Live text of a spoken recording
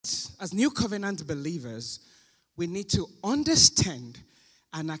as new covenant believers, we need to understand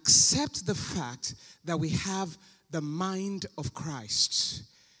and accept the fact that we have the mind of Christ.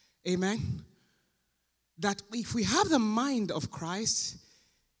 Amen? That if we have the mind of Christ,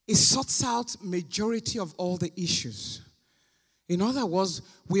 it sorts out majority of all the issues. In other words,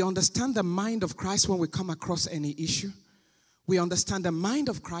 we understand the mind of Christ when we come across any issue. We understand the mind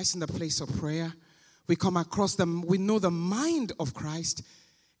of Christ in the place of prayer. We know the mind of Christ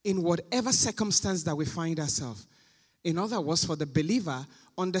in whatever circumstance that we find ourselves. In other words, for the believer,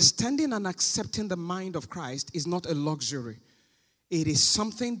 understanding and accepting the mind of Christ is not a luxury. It is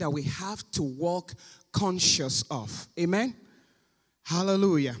something that we have to walk conscious of. Amen?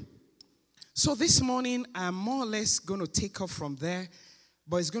 Hallelujah. So this morning, I'm more or less going to take off from there,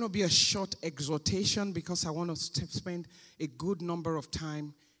 but it's going to be a short exhortation because I want to spend a good number of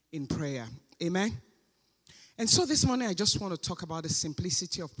time in prayer. Amen? And so this morning, I just want to talk about the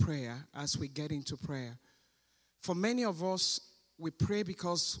simplicity of prayer as we get into prayer. For many of us, we pray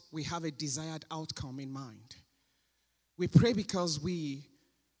because we have a desired outcome in mind. We pray because we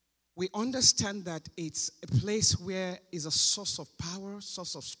understand that it's a place where is a source of power,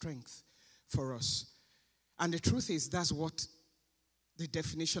 source of strength for us. And the truth is, that's what the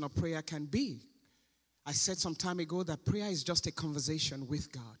definition of prayer can be. I said some time ago that prayer is just a conversation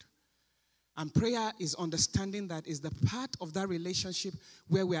with God. And prayer is understanding that is the part of that relationship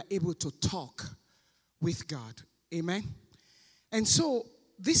where we are able to talk with God. Amen? And so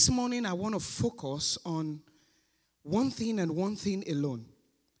this morning I want to focus on one thing and one thing alone.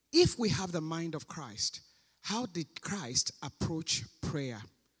 If we have the mind of Christ, how did Christ approach prayer?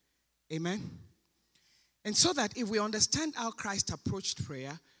 Amen? And so that if we understand how Christ approached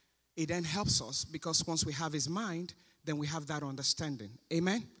prayer, it then helps us because once we have his mind, then we have that understanding.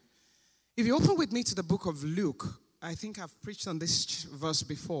 Amen? If you open with me to the book of Luke, I think I've preached on this verse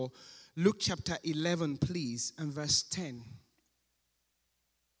before. Luke chapter 11, please, and verse 10.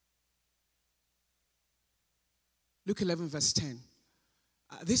 Luke 11, verse 10.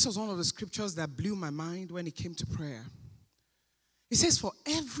 This was one of the scriptures that blew my mind when it came to prayer. It says, for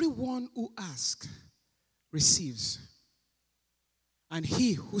everyone who asks, receives. And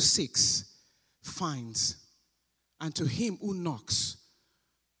he who seeks, finds. And to him who knocks,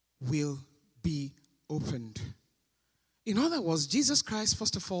 will be opened. In other words, Jesus Christ,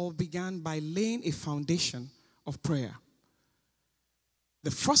 first of all, began by laying a foundation of prayer.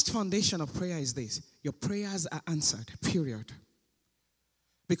 The first foundation of prayer is this: your prayers are answered, period.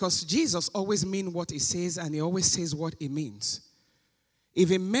 Because Jesus always means what he says, and he always says what he means.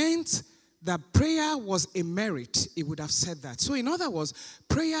 If it meant that prayer was a merit, he would have said that. So in other words,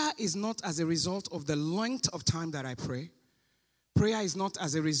 prayer is not as a result of the length of time that I pray. Prayer is not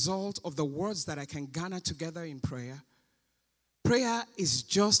as a result of the words that I can garner together in prayer. Prayer is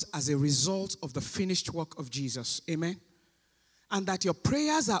just as a result of the finished work of Jesus. Amen? And that your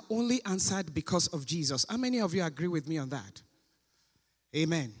prayers are only answered because of Jesus. How many of you agree with me on that?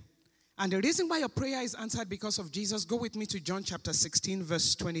 Amen. And the reason why your prayer is answered because of Jesus, go with me to John chapter 16,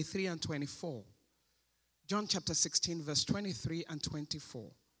 verse 23 and 24. John chapter 16, verse 23 and 24.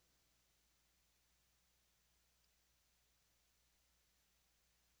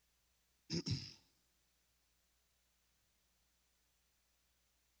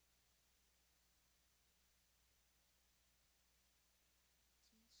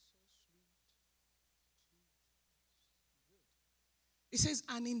 It says,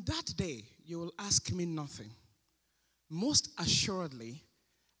 and in that day you will ask me nothing. Most assuredly,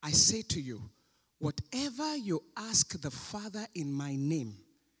 I say to you, whatever you ask the Father in my name,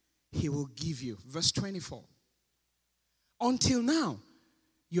 he will give you. Verse 24. Until now,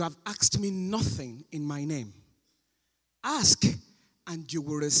 you have asked me nothing in my name. Ask, and you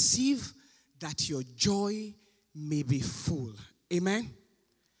will receive, that your joy may be full. Amen?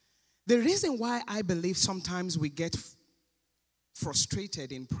 The reason why I believe sometimes we get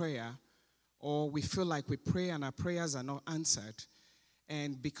frustrated in prayer, or we feel like we pray and our prayers are not answered,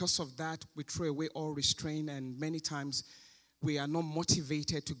 and because of that we throw away all restraint, and many times we are not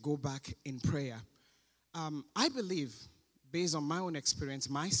motivated to go back in prayer. I believe, based on my own experience,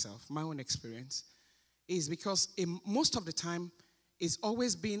 is because most of the time it's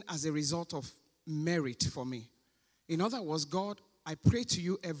always been as a result of merit for me. In other words, God, I pray to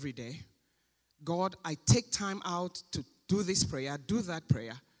you every day. God, I take time out to do this prayer, do that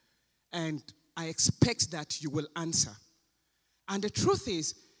prayer, and I expect that you will answer. And the truth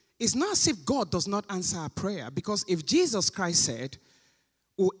is, it's not as if God does not answer our prayer, because if Jesus Christ said,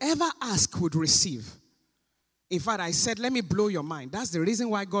 whoever asks would receive. In fact, I said, let me blow your mind. That's the reason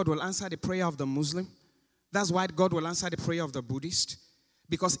why God will answer the prayer of the Muslim. That's why God will answer the prayer of the Buddhist.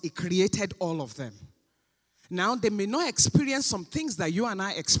 because he created all of them. Now, they may not experience some things that you and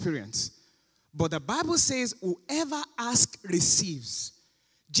I experience, but the Bible says whoever asks receives.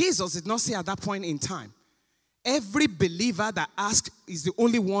 Jesus did not say at that point in time, every believer that asks is the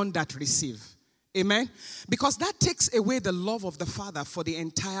only one that receives. Amen? Because that takes away the love of the Father for the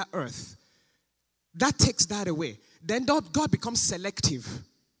entire earth. That takes that away. Then God becomes selective.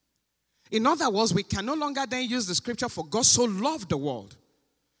 In other words, we can no longer then use the scripture for God so loved the world.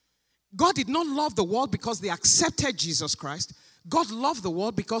 God did not love the world because they accepted Jesus Christ. God loved the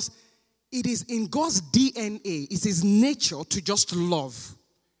world because it is in God's DNA. It's his nature to just love.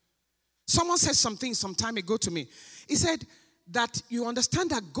 Someone said something some time ago to me. He said that you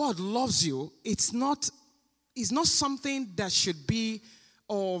understand that God loves you. It's not something that should be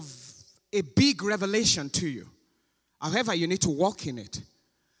of a big revelation to you. However, you need to walk in it.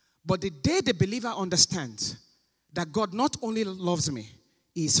 But the day the believer understands that God not only loves me,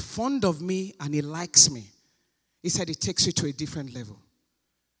 he is fond of me and he likes me, he said it takes you to a different level.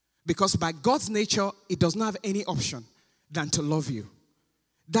 Because by God's nature, it does not have any option than to love you.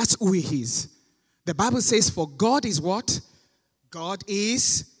 That's who he is. The Bible says, for God is what? God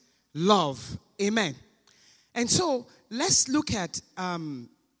is love. Amen. And so, let's look at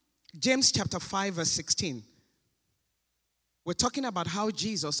James chapter 5, verse 16. We're talking about how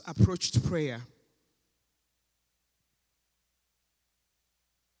Jesus approached prayer.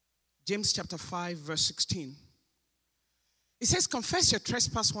 James chapter 5, verse 16. It says, confess your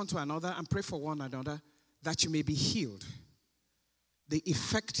trespass one to another and pray for one another that you may be healed. The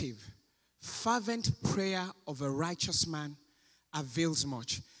effective, fervent prayer of a righteous man avails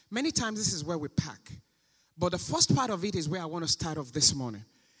much. Many times this is where we pack. But the first part of it is where I want to start off this morning.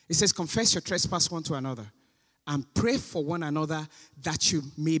 It says, confess your trespass one to another and pray for one another that you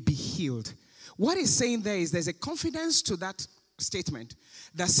may be healed. What he's saying there is there's a confidence to that statement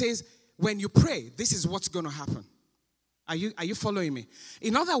that says, when you pray, this is what's going to happen. Are you following me?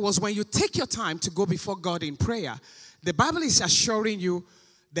 In other words, when you take your time to go before God in prayer, the Bible is assuring you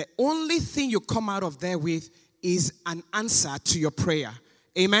the only thing you come out of there with is an answer to your prayer.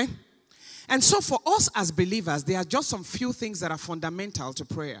 Amen? And so for us as believers, there are just some few things that are fundamental to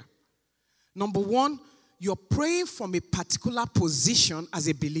prayer. Number one, you're praying from a particular position as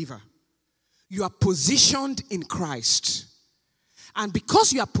a believer. You are positioned in Christ. And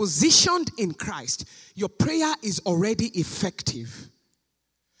because you are positioned in Christ, your prayer is already effective.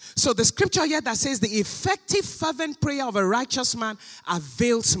 So the scripture here that says the effective fervent prayer of a righteous man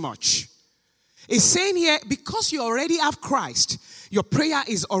avails much. It's saying here, because you already have Christ, your prayer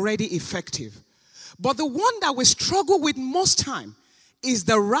is already effective. But the one that we struggle with most time is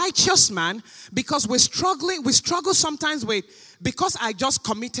the righteous man, because we struggle sometimes with, because I just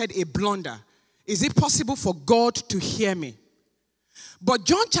committed a blunder, is it possible for God to hear me? But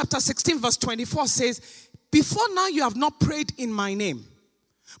John chapter 16 verse 24 says, before now you have not prayed in my name,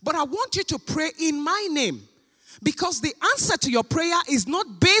 but I want you to pray in my name, because the answer to your prayer is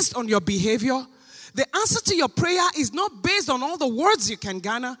not based on your behavior. The answer to your prayer is not based on all the words you can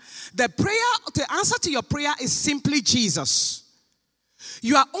garner. The answer to your prayer is simply Jesus.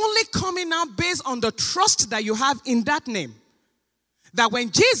 You are only coming now based on the trust that you have in that name. That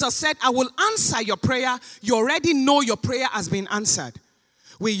when Jesus said, I will answer your prayer, you already know your prayer has been answered.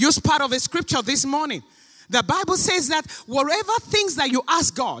 We used part of a scripture this morning. The Bible says that whatever things that you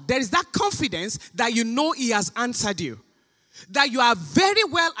ask God, there is that confidence that you know he has answered you. That you are very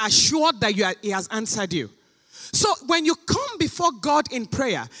well assured that he has answered you. So when you come before God in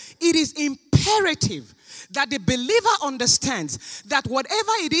prayer, it is imperative that the believer understands that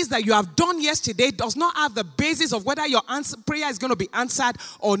whatever it is that you have done yesterday does not have the basis of whether your prayer is going to be answered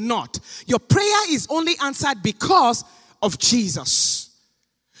or not. Your prayer is only answered because of Jesus.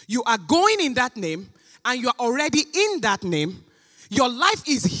 You are going in that name, and you are already in that name. Your life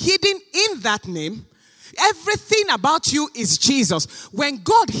is hidden in that name. Everything about you is Jesus. When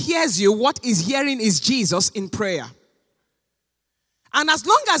God hears you, what he's hearing is Jesus in prayer. And as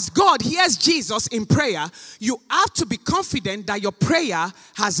long as God hears Jesus in prayer, you have to be confident that your prayer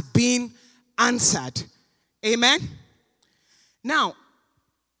has been answered. Amen? Now,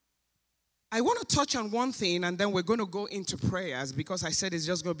 I want to touch on one thing, and then we're going to go into prayers, because I said it's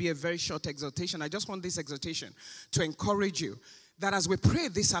just going to be a very short exhortation. I just want this exhortation to encourage you that as we pray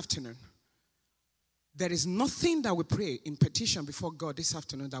this afternoon, there is nothing that we pray in petition before God this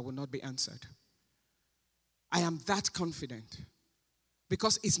afternoon that will not be answered. I am that confident.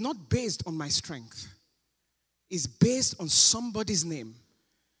 Because it's not based on my strength. It's based on somebody's name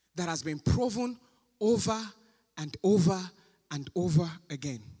that has been proven over and over and over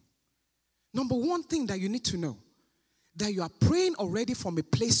again. Number one thing that you need to know, that you are praying already from a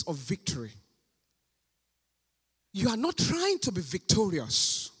place of victory. You are not trying to be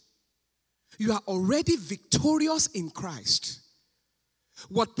victorious. You are already victorious in Christ.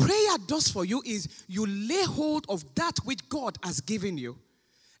 What prayer does for you is you lay hold of that which God has given you,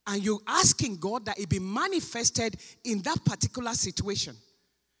 and you're asking God that it be manifested in that particular situation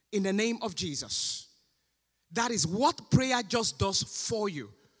in the name of Jesus. That is what prayer just does for you.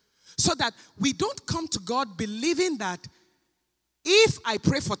 So that we don't come to God believing that if I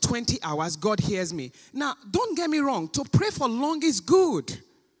pray for 20 hours, God hears me. Now, don't get me wrong. To pray for long is good.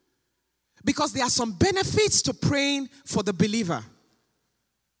 Because there are some benefits to praying for the believer.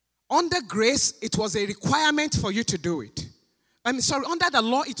 Under grace, it was a requirement for you to do it. Under the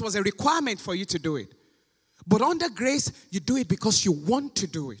law, it was a requirement for you to do it. But under grace, you do it because you want to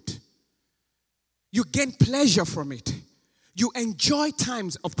do it. You gain pleasure from it. You enjoy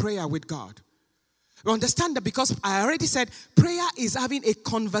times of prayer with God. You understand that because I already said prayer is having a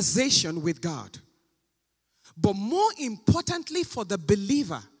conversation with God. But more importantly for the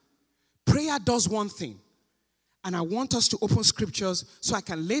believer, prayer does one thing. And I want us to open scriptures so I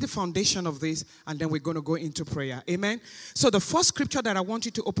can lay the foundation of this, and then we're going to go into prayer. Amen? So the first scripture that I want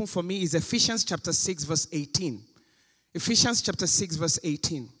you to open for me is Ephesians chapter 6 verse 18. Ephesians chapter 6 verse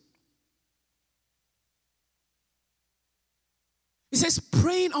 18. It says,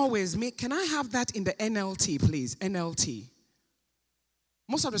 praying always. Can I have that in the NLT, please? NLT.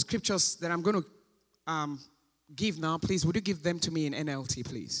 Most of the scriptures that I'm going to give now, please, would you give them to me in NLT,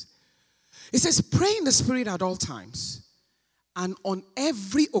 please? It says, pray in the Spirit at all times and on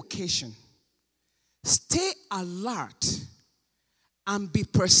every occasion. Stay alert and be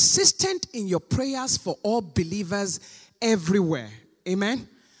persistent in your prayers for all believers everywhere. Amen?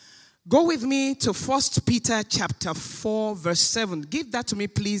 Go with me to 1 Peter chapter 4 verse 7. Give that to me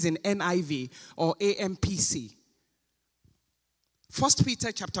please in NIV or AMPC. 1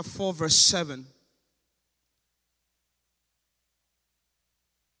 Peter chapter 4 verse 7.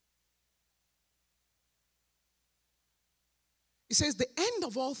 It says, the end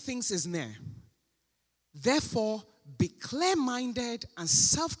of all things is near. Therefore, be clear-minded and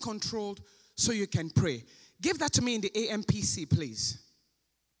self-controlled so you can pray. Give that to me in the AMPC, please.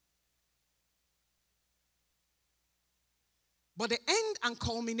 But the end and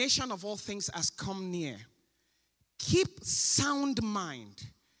culmination of all things has come near. Keep sound mind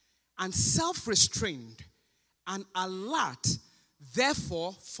and self-restrained and alert,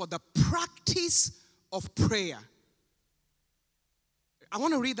 therefore, for the practice of prayer. I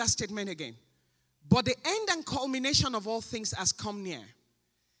want to read that statement again. But the end and culmination of all things has come near.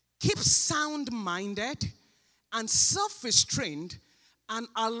 Keep sound-minded and self-restrained and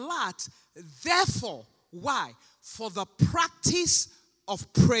alert, therefore, why? For the practice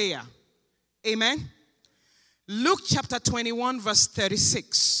of prayer. Amen? Luke chapter 21 verse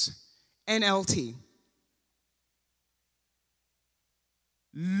 36, NLT.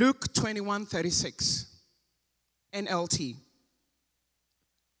 Luke 21:36, NLT.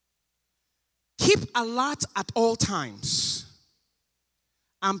 Keep alert at all times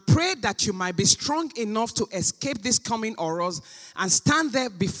and pray that you might be strong enough to escape these coming horrors and stand there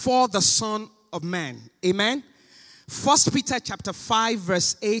before the Son of Man. Amen. 1 Peter chapter 5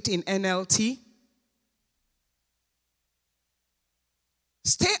 verse 8 in NLT.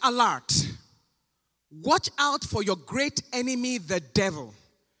 Stay alert. Watch out for your great enemy, the devil.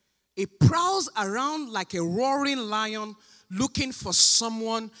 He prowls around like a roaring lion looking for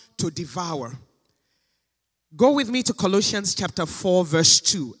someone to devour. Go with me to Colossians chapter 4 verse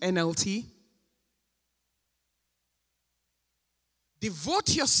 2, NLT.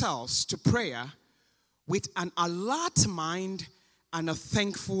 Devote yourselves to prayer with an alert mind and a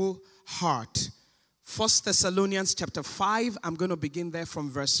thankful heart. 1 Thessalonians chapter 5, I'm going to begin there from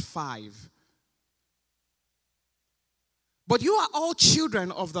verse 5. But you are all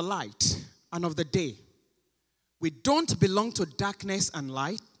children of the light and of the day. We don't belong to darkness and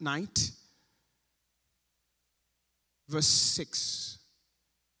night. Verse 6.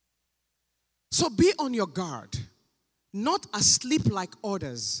 So be on your guard, not asleep like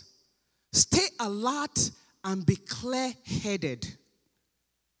others. Stay alert and be clear-headed.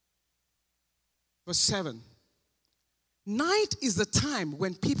 Verse 7. Night is the time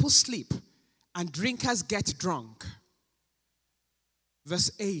when people sleep and drinkers get drunk.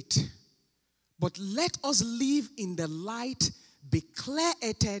 Verse 8. But let us live in the light, be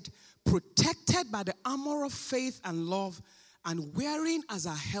clear-headed, protected by the armor of faith and love, and wearing as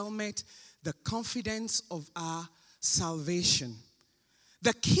a helmet the confidence of our salvation.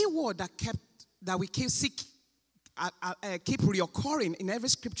 The key word that we keep reoccurring in every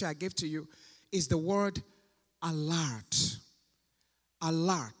scripture I gave to you is the word alert.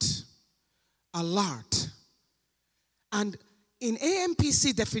 Alert. Alert. And in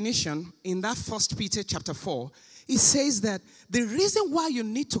AMPC definition, in that 1 Peter chapter 4, it says that the reason why you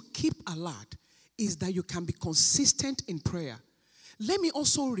need to keep alert is that you can be consistent in prayer. Let me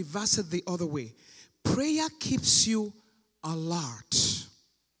also reverse it the other way. Prayer keeps you alert.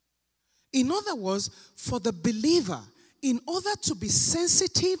 In other words, for the believer, in order to be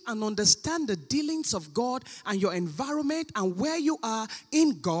sensitive and understand the dealings of God and your environment and where you are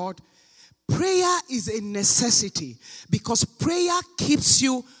in God, prayer is a necessity because prayer keeps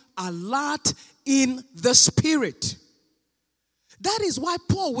you alert in the spirit. That is why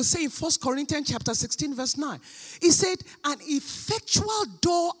Paul will say in 1 Corinthians chapter 16 verse 9, he said, an effectual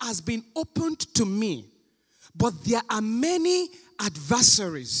door has been opened to me, but there are many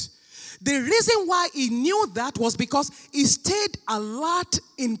adversaries. The reason why he knew that was because he stayed alert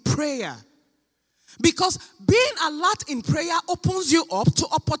in prayer. Because being alert in prayer opens you up to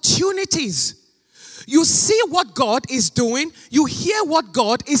opportunities. You see what God is doing. You hear what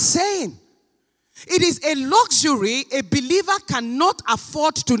God is saying. It is a luxury a believer cannot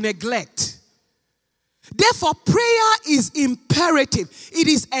afford to neglect. Therefore, prayer is imperative. It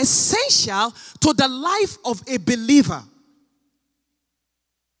is essential to the life of a believer.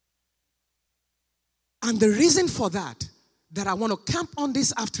 And the reason for that I want to camp on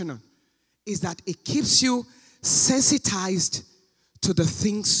this afternoon is that it keeps you sensitized to the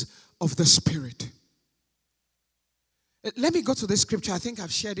things of the Spirit. Let me go to this scripture. I think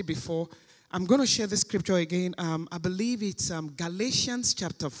I've shared it before. I'm going to share this scripture again. I believe it's Galatians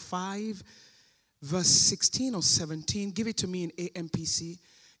chapter 5, verse 16 or 17. Give it to me in AMPC.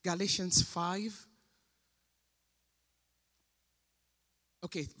 Galatians 5.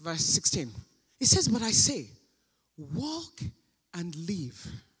 Okay, verse 16. It says, but I say, walk and live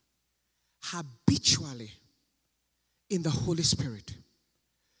habitually in the Holy Spirit.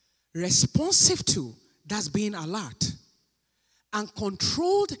 Responsive to, that's being alert. And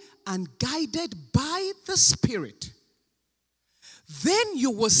controlled and guided by the Spirit. Then you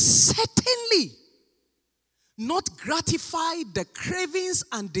will certainly not gratify the cravings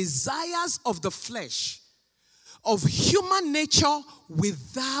and desires of the flesh, of human nature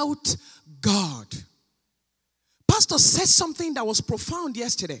without God. Pastor said something that was profound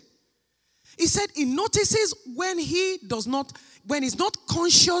yesterday. He said he notices when he's not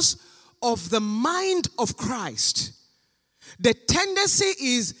conscious of the mind of Christ, the tendency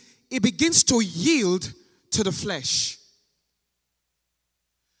is it begins to yield to the flesh.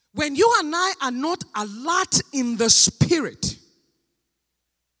 When you and I are not alert in the spirit,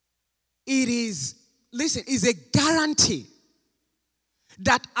 it is a guarantee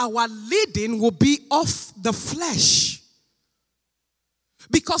that our leading will be of the flesh.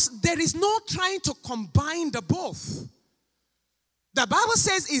 Because there is no trying to combine the both. The Bible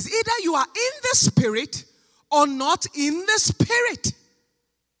says is either you are in the spirit or not in the spirit.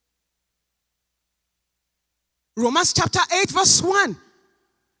 Romans chapter 8 verse 1.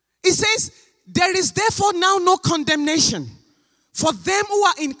 It says, there is therefore now no condemnation for them who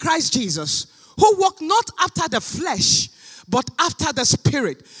are in Christ Jesus, who walk not after the flesh, but after the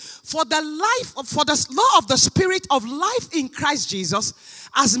Spirit. For the law of the Spirit of life in Christ Jesus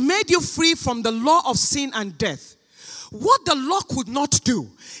has made you free from the law of sin and death. What the law could not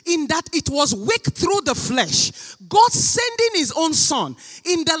do, in that it was weak through the flesh, God sending his own Son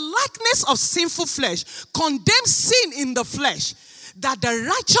in the likeness of sinful flesh, condemned sin in the flesh, that the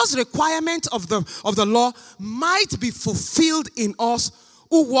righteous requirement of the law might be fulfilled in us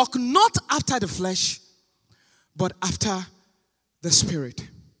who walk not after the flesh, but after the Spirit.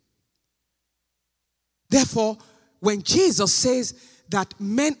 Therefore, when Jesus says that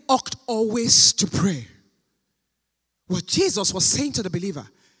men ought always to pray, what Jesus was saying to the believer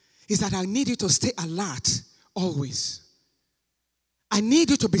is that I need you to stay alert always. I need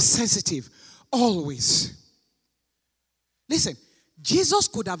you to be sensitive always. Listen, Jesus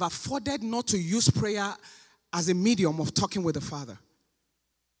could have afforded not to use prayer as a medium of talking with the Father.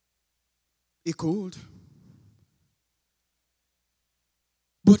 He could.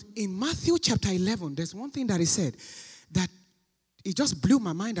 But in Matthew chapter 11, there's one thing that he said that it just blew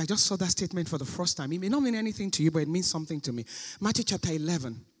my mind. I just saw that statement for the first time. It may not mean anything to you, but it means something to me. Matthew chapter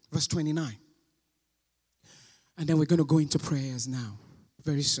 11, verse 29. And then we're going to go into prayers now,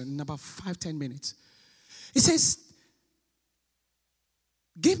 very soon, in about 5-10 minutes. It says,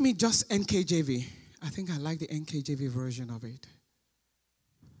 give me just NKJV. I think I like the NKJV version of it.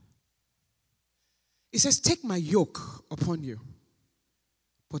 It says, take my yoke upon you.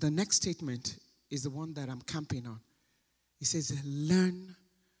 But the next statement is the one that I'm camping on. It says, learn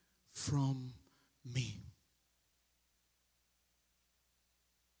from me.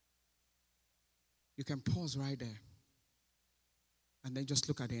 You can pause right there and then just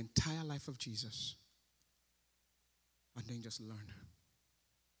look at the entire life of Jesus and then just learn.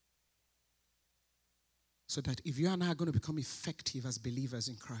 So that if you and I are going to become effective as believers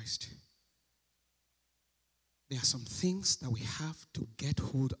in Christ, there are some things that we have to get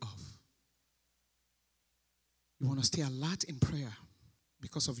hold of. You want to stay alert in prayer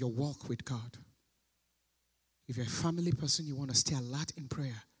because of your walk with God. If you're a family person, you want to stay alert in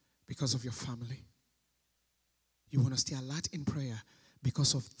prayer because of your family. You want to stay alert in prayer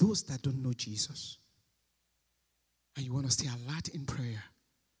because of those that don't know Jesus. And you want to stay alert in prayer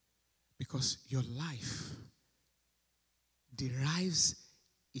because your life derives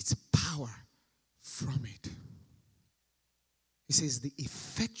its power from it. It says the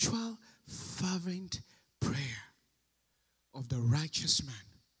effectual, fervent prayer of the righteous man.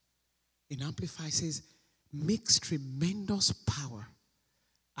 In Amplify it says, makes tremendous power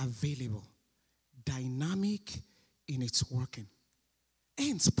available, dynamic in its working.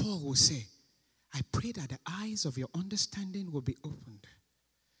 Hence, Paul will say, I pray that the eyes of your understanding will be opened,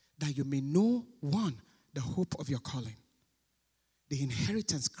 that you may know, one, the hope of your calling, the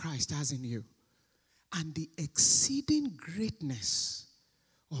inheritance Christ has in you, and the exceeding greatness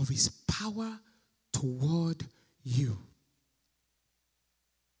of his power toward you.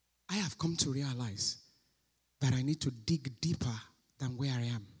 I have come to realize that I need to dig deeper than where I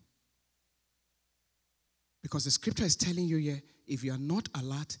am. Because the scripture is telling you here, if you are not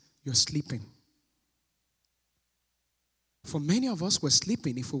alert, you're sleeping. For many of us, we're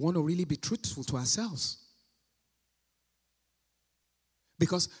sleeping if we want to really be truthful to ourselves.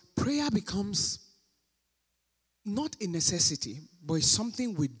 Because prayer becomes not a necessity, but it's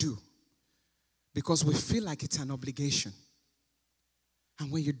something we do because we feel like it's an obligation.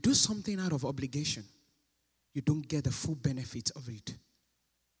 And when you do something out of obligation, you don't get the full benefit of it.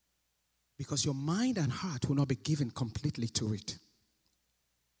 Because your mind and heart will not be given completely to it.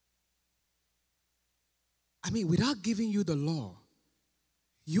 I mean, without giving you the law,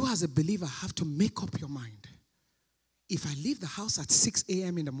 you as a believer have to make up your mind. If I leave the house at 6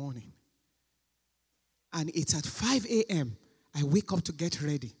 a.m. in the morning, and it's at 5 a.m., I wake up to get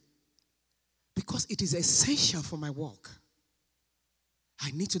ready. Because it is essential for my work.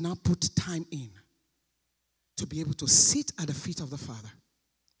 I need to now put time in to be able to sit at the feet of the Father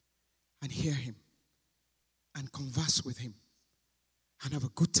and hear him and converse with him and have a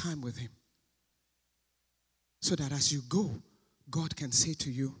good time with him. So that as you go, God can say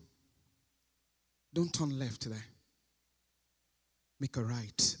to you, don't turn left there. Make a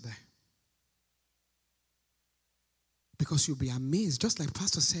right there. Because you'll be amazed, just like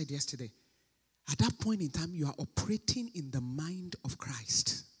Pastor said yesterday. At that point in time, you are operating in the mind of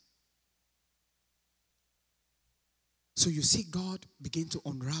Christ. So you see God begin to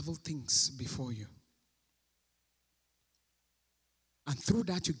unravel things before you. And through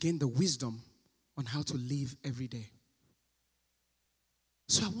that, you gain the wisdom on how to live every day.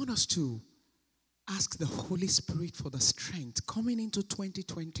 So I want us to ask the Holy Spirit for the strength coming into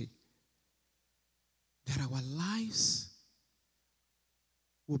 2020 that our lives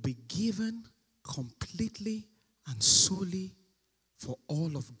will be given completely and solely for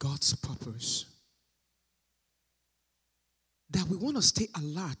all of God's purpose. That we want to stay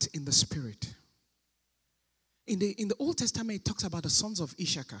alert in the spirit. In the Old Testament, it talks about the sons of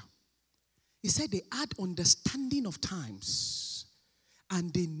Issachar. He said they had understanding of times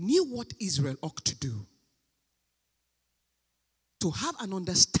and they knew what Israel ought to do. To have an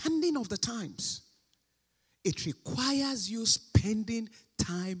understanding of the times, it requires you spending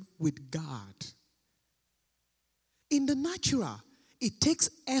time with God. In the natural, it takes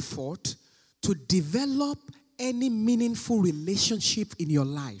effort to develop any meaningful relationship in your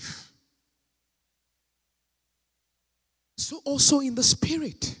life. So also in the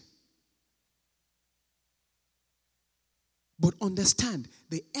spirit. But understand,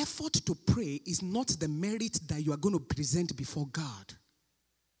 the effort to pray is not the merit that you are going to present before God.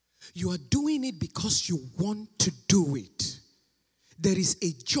 You are doing it because you want to do it. There is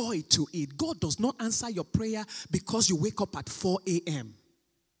a joy to it. God does not answer your prayer because you wake up at 4 a.m.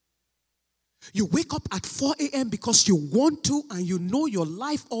 You wake up at 4 a.m. because you want to, and you know your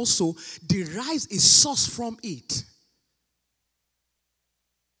life also derives its source from it.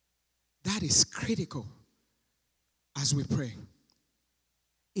 That is critical as we pray.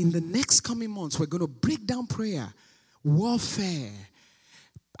 In the next coming months, we're going to break down prayer, warfare,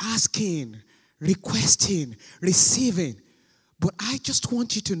 asking, requesting, receiving. But I just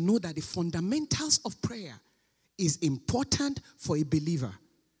want you to know that the fundamentals of prayer is important for a believer.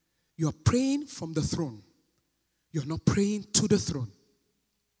 You're praying from the throne. You're not praying to the throne.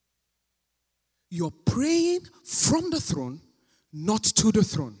 You're praying from the throne, not to the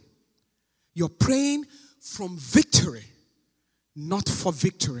throne. You're praying from victory, not for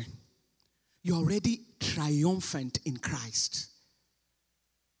victory. You're already triumphant in Christ.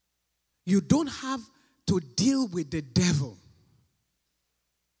 You don't have to deal with the devil.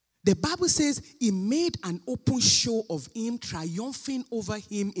 The Bible says he made an open show of him, triumphing over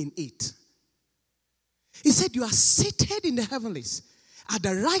him in it. He said, you are seated in the heavenlies at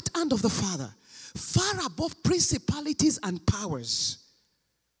the right hand of the Father, far above principalities and powers.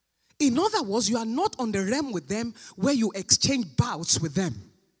 In other words, you are not on the realm with them where you exchange bouts with them.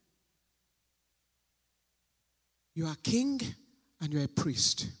 You are king and you are a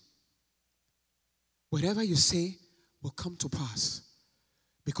priest. Whatever you say will come to pass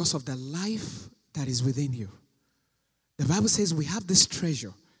because of the life that is within you. The Bible says we have this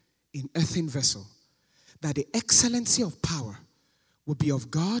treasure in earthen vessel, that the excellency of power will be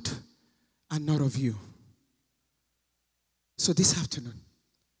of God and not of you. So this afternoon,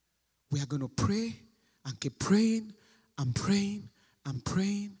 we are going to pray and keep praying and praying and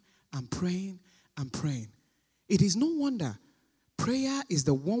praying and praying and praying. It is no wonder prayer is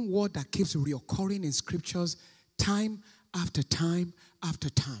the one word that keeps reoccurring in scriptures time after time after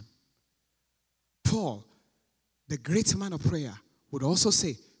time. Paul, the great man of prayer, would also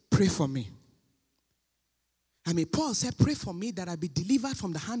say, pray for me. I mean, Paul said, pray for me that I be delivered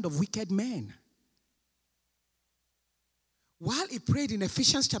from the hand of wicked men. While he prayed in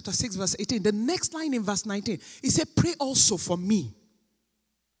Ephesians chapter 6 verse 18, the next line in verse 19, he said, pray also for me.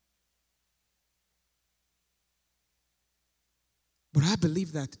 But I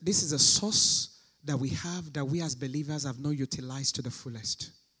believe that this is a source that we have, that we as believers have not utilized to the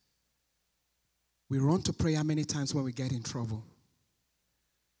fullest. We run to prayer many times when we get in trouble.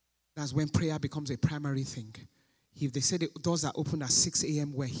 That's when prayer becomes a primary thing. If they say the doors are open at 6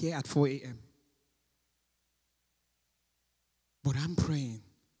 a.m., we're here at 4 a.m. But I'm praying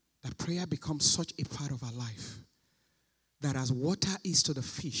that prayer becomes such a part of our life that as water is to the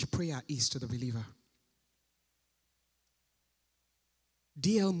fish, prayer is to the believer.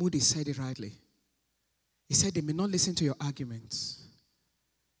 D.L. Moody said it rightly. He said they may not listen to your arguments.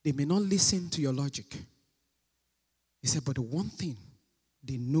 They may not listen to your logic. He said, but the one thing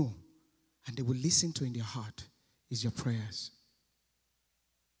they know and they will listen to in their heart is your prayers.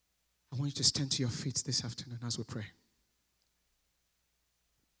 I want you to stand to your feet this afternoon as we pray.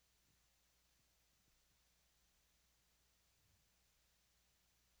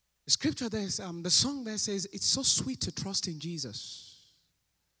 The scripture there is, the song there says, it's so sweet to trust in Jesus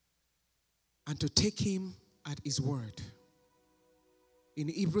and to take him at his word. In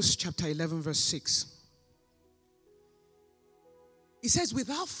Hebrews chapter 11 verse 6, it says,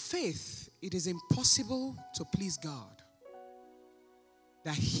 without faith it is impossible to please God.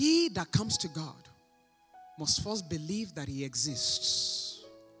 That he that comes to God must first believe that he exists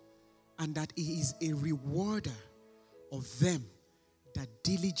and that he is a rewarder of them that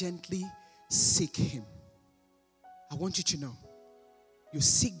diligently seek him. I want you to know, you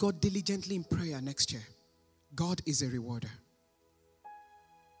seek God diligently in prayer next year, God is a rewarder.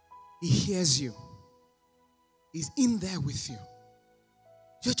 He hears you. He's in there with you.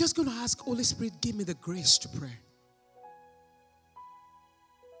 You're just going to ask, Holy Spirit, give me the grace to pray.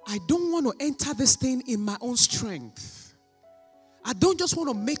 I don't want to enter this thing in my own strength. I don't just want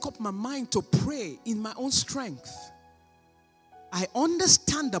to make up my mind to pray in my own strength. I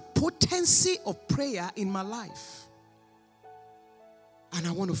understand the potency of prayer in my life. And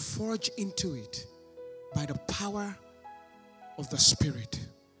I want to forge into it by the power of the Spirit.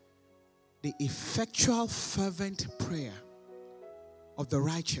 The effectual, fervent prayer of the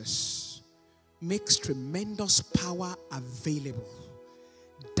righteous makes tremendous power available,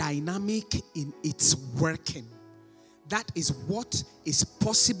 dynamic in its working. That is what is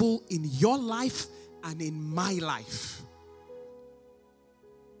possible in your life and in my life.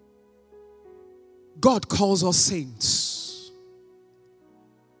 God calls us saints.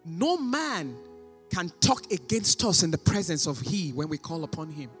 No man can talk against us in the presence of He when we call upon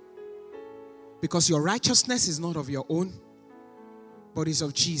Him. Because your righteousness is not of your own, but is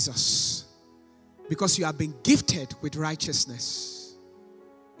of Jesus. Because you have been gifted with righteousness.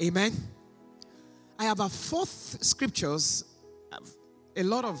 Amen. I have 4 scriptures, a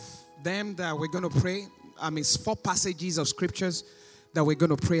lot of them that we're going to pray. 4 passages of scriptures that we're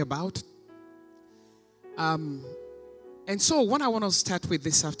going to pray about. And so what I want to start with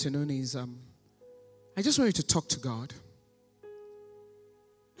this afternoon is, I just want you to talk to God.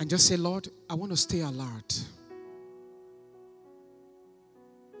 And just say, Lord, I want to stay alert.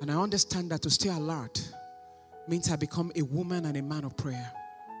 And I understand that to stay alert means I become a woman and a man of prayer.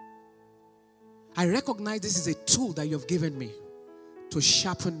 I recognize this is a tool that you've given me to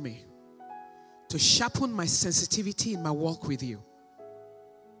sharpen my sensitivity in my walk with you.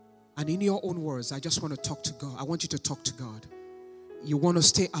 And in your own words, I just want to talk to God. I want you to talk to God. You want to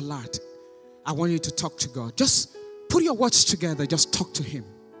stay alert. I want you to talk to God. Just put your words together. Just talk to Him.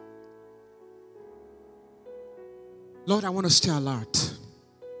 Lord, I want to stay alert.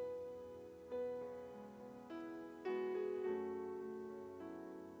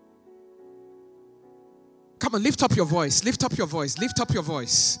 Come on, lift up your voice. Lift up your voice. Lift up your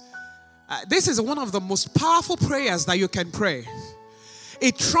voice. This is one of the most powerful prayers that you can pray.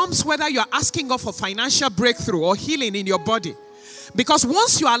 It trumps whether you're asking God for financial breakthrough or healing in your body. Because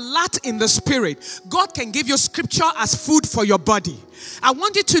once you are alert in the spirit, God can give you scripture as food for your body. I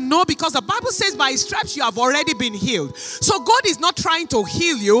want you to know, because the Bible says by His stripes you have already been healed. So God is not trying to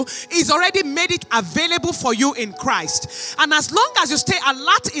heal you. He's already made it available for you in Christ. And as long as you stay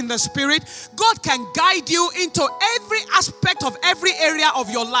alert in the spirit, God can guide you into every aspect of every area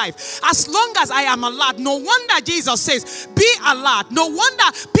of your life. As long as I am alert. No wonder Jesus says, be alert. No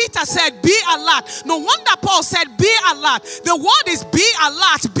wonder Peter said, be alert. No wonder Paul said, be alert. The word is be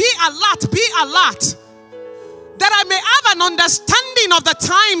alert, be alert, be alert. That I may have an understanding of the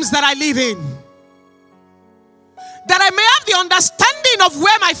times that I live in. That I may have the understanding of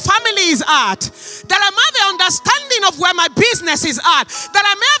where my family is at. That I may have the understanding of where my business is at. That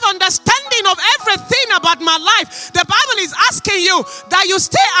I may have understanding of everything about my life. The Bible is asking you that you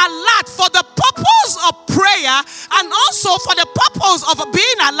stay alert for the purpose of prayer, and also for the purpose of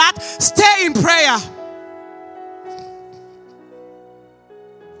being alert, stay in prayer.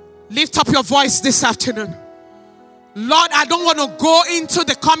 Lift up your voice this afternoon. Lord, I don't want to go into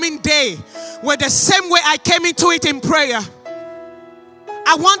the coming day with the same way I came into it in prayer.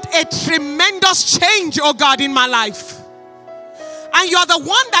 I want a tremendous change, oh God, in my life. And you are the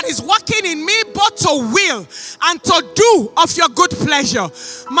one that is working in me both to will and to do of your good pleasure.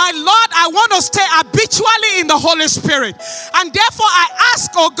 My Lord, I want to stay habitually in the Holy Spirit. And therefore I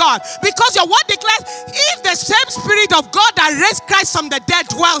ask, oh God, because your word declares, if the same Spirit of God that raised Christ from the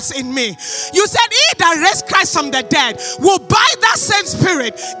dead dwells in me, you said, he that raised Christ from the dead will by that same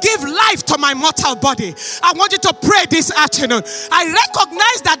Spirit give life to my mortal body. I want you to pray this afternoon. I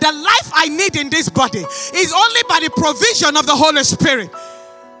recognize that the life I need in this body is only by the provision of the Holy Spirit.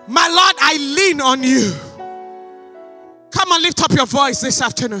 My Lord, I lean on you. Come on, lift up your voice this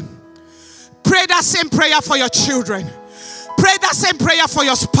afternoon. Pray that same prayer for your children. Pray that same prayer for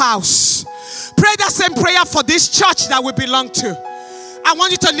your spouse. Pray that same prayer for this church that we belong to. I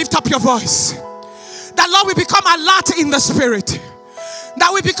want you to lift up your voice. That Lord, we become alert in the spirit.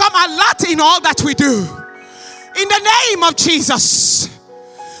 That we become alert in all that we do. In the name of Jesus.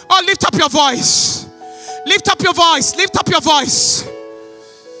 Oh, lift up your voice. Lift up your voice. Lift up your voice.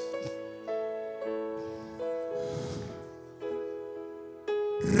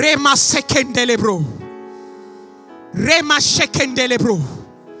 Rema sekendelebro. Rema shekendelebro.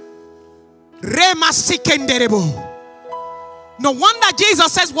 Rema sekendelebro. No wonder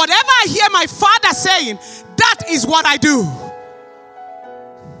Jesus says, whatever I hear my Father saying, that is what I do.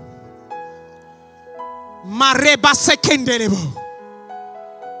 Mareba sekendelebro.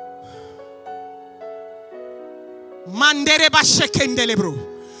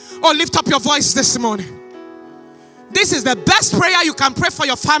 Oh, lift up your voice this morning. This is the best prayer you can pray for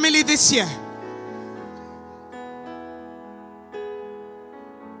your family this year.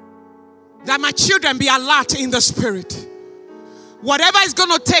 That my children be alert in the spirit. Whatever is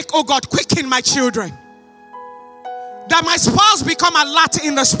going to take, oh God, quicken my children. That my spouse become alert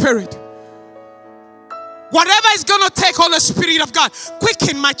in the spirit. Whatever is going to take, Holy Spirit of God,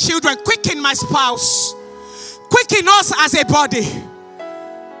 quicken my children, quicken my spouse. Quicken us as a body.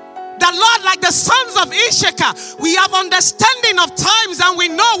 That Lord, like the sons of Issachar, we have understanding of times and we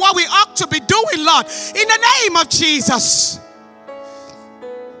know what we ought to be doing, Lord. In the name of Jesus.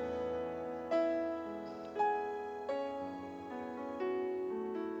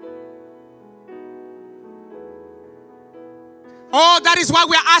 Oh, that is why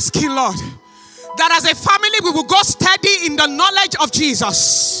we are asking, Lord, that as a family we will go steady in the knowledge of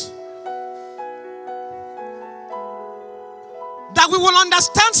Jesus. That we will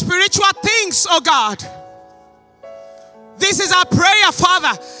understand spiritual things, oh God. This is our prayer,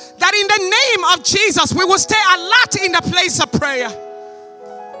 Father, that in the name of Jesus we will stay alert in the place of prayer.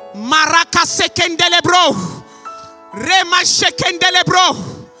 Maraka sekendelebro. Rema sekendelebro.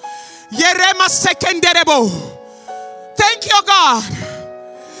 Yerema sekendelebo. Thank you, God,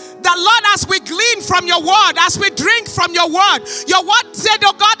 That, Lord, as we glean from your word, as we drink from your word said,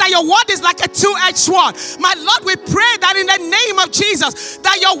 oh God, that your word is like a two-edged sword. My Lord, we pray that in the name of Jesus,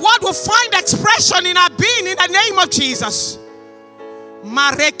 that your word will find expression in our being in the name of Jesus.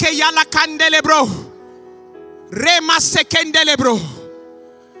 Mareke yala kandelebro. Rema sekendelebro.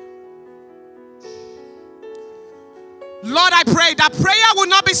 Lord, I pray that prayer will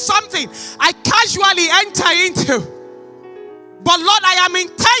not be something I casually enter into. But Lord, I am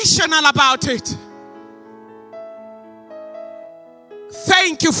intentional about it.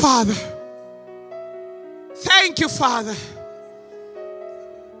 Thank you, Father. Thank you, Father.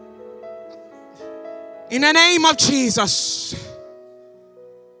 In the name of Jesus.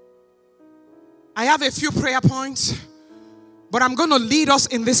 I have a few prayer points, but I'm going to lead us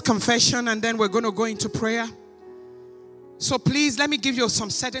in this confession and then we're going to go into prayer. So please, let me give you some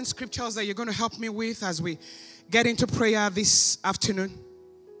certain scriptures that you're going to help me with as we get into prayer this afternoon.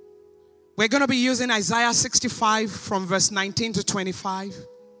 We're going to be using Isaiah 65 from verse 19 to 25.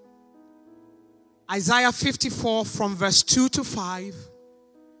 Isaiah 54 from verse 2 to 5.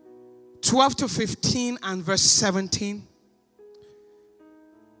 12 to 15 and verse 17.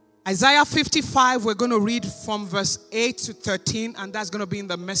 Isaiah 55, we're going to read from verse 8 to 13, and that's going to be in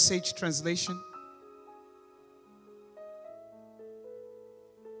the Message translation.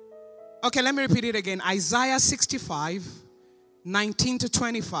 Okay, let me repeat it again. Isaiah 65, 19 to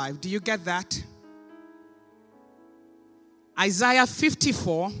 25. Do you get that? Isaiah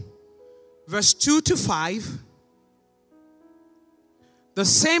 54, verse 2 to 5. The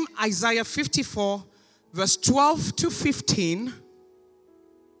same Isaiah 54, verse 12 to 15.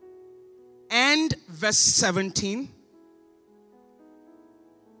 And verse 17.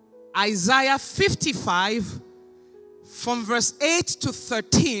 Isaiah 55, from verse 8 to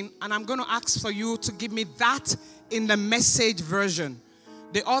 13, and I'm going to ask for you to give me that in the Message version.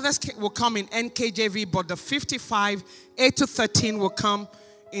 The others will come in NKJV, but the 55, 8 to 13 will come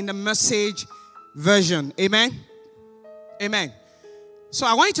in the Message version. Amen? Amen. So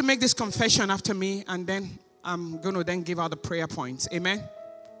I want you to make this confession after me, and then I'm going to then give out the prayer points. Amen?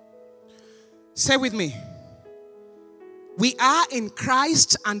 Say with me. We are in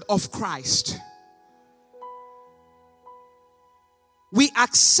Christ and of Christ. We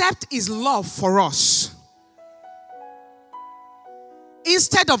accept his love for us.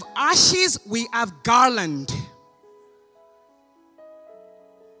 Instead of ashes, we have garland.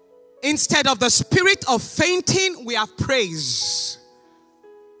 Instead of the spirit of fainting, we have praise.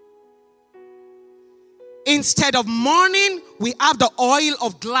 Instead of mourning, we have the oil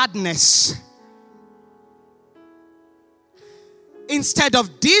of gladness. Instead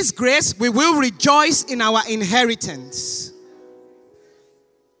of disgrace, we will rejoice in our inheritance.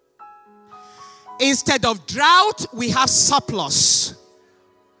 Instead of drought, we have surplus.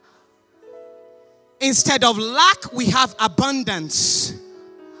 Instead of lack, we have abundance.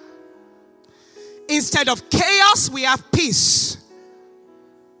 Instead of chaos, we have peace.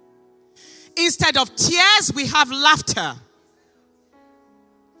 Instead of tears, we have laughter.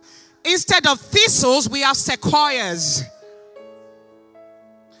 Instead of thistles, we have sequoias.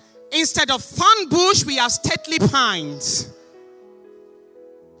 Instead of thorn bush, we have stately pines.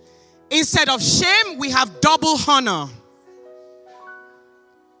 Instead of shame, we have double honor.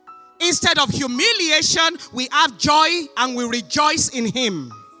 Instead of humiliation, we have joy and we rejoice in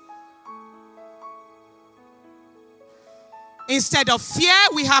him. Instead of fear,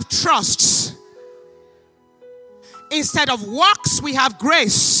 we have trust. Instead of works, we have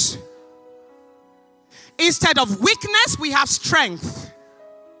grace. Instead of weakness, we have strength.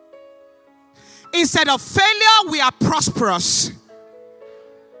 Instead of failure, we are prosperous.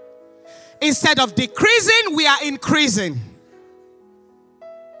 Instead of decreasing, we are increasing.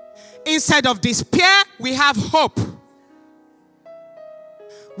 Instead of despair, we have hope.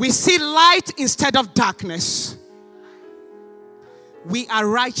 We see light instead of darkness. We are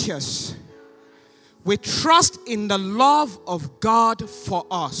righteous. We trust in the love of God for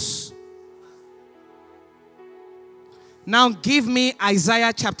us. Now give me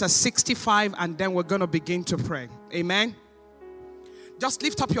Isaiah chapter 65 and then we're going to begin to pray. Amen. Just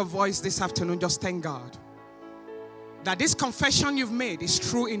lift up your voice this afternoon. Just thank God that this confession you've made is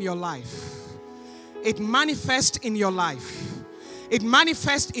true in your life. It manifests in your life. It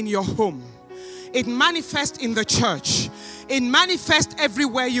manifests in your home. It manifests in the church. It manifests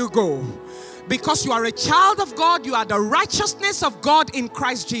everywhere you go. Because you are a child of God, you are the righteousness of God in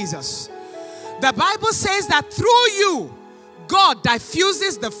Christ Jesus. The Bible says that through you, God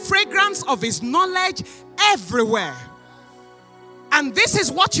diffuses the fragrance of his knowledge everywhere. And this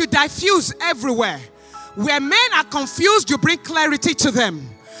is what you diffuse everywhere. Where men are confused, you bring clarity to them.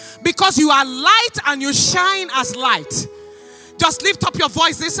 Because you are light and you shine as light. Just lift up your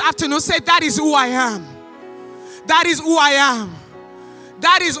voice this afternoon. Say, that is who I am. That is who I am.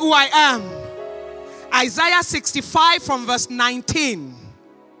 That is who I am. Isaiah 65 from verse 19.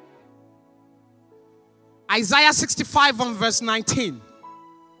 Isaiah 65 from verse 19.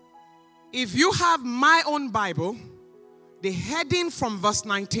 If you have my own Bible, the heading from verse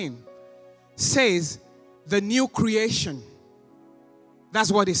 19 says, the new creation.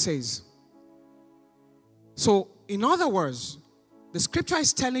 That's what it says. So, in other words, the scripture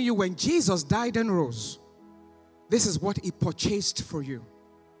is telling you when Jesus died and rose, this is what he purchased for you.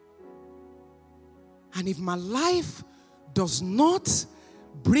 And if my life does not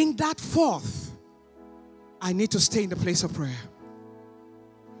bring that forth, I need to stay in the place of prayer.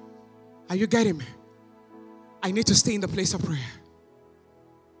 Are you getting me? I need to stay in the place of prayer.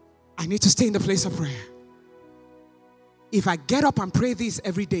 I need to stay in the place of prayer. If I get up and pray this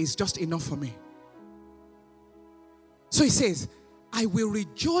every day, it's just enough for me. So he says, I will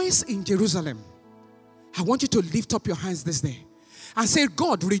rejoice in Jerusalem. I want you to lift up your hands this day and say,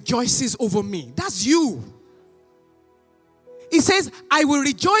 God rejoices over me. That's you. He says, I will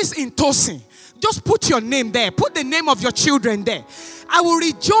rejoice in Tosin. Just put your name there. Put the name of your children there. I will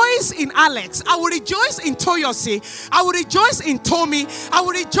rejoice in Alex. I will rejoice in Toyosi. I will rejoice in Tommy. I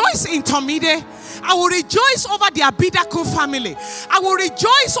will rejoice in Tomide. I will rejoice over the Abidakun family. I will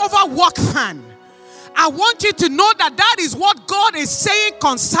rejoice over Workfan. I want you to know that that is what God is saying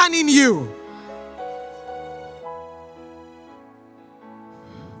concerning you.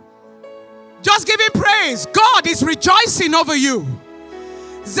 Just give him praise. God is rejoicing over you.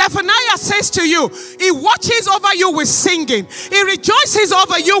 Zephaniah says to you, he watches over you with singing. He rejoices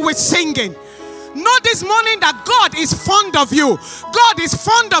over you with singing. Know this morning that God is fond of you. God is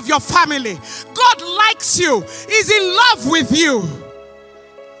fond of your family. God likes you. He's in love with you.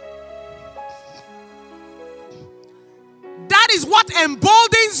 That is what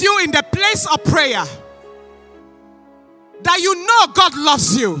emboldens you in the place of prayer. That you know God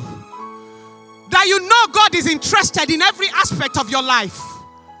loves you. That you know God is interested in every aspect of your life.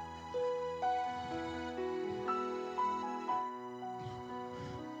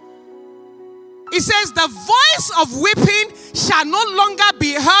 It says, the voice of weeping shall no longer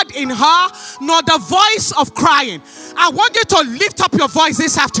be heard in her, nor the voice of crying. I want you to lift up your voice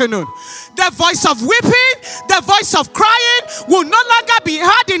this afternoon. The voice of weeping, the voice of crying will no longer be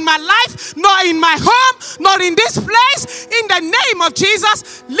heard in my life, nor in my home, nor in this place. In the name of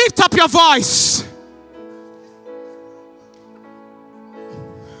Jesus, lift up your voice.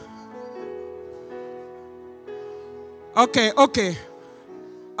 Okay,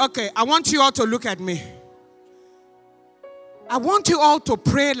 I want you all to look at me. I want you all to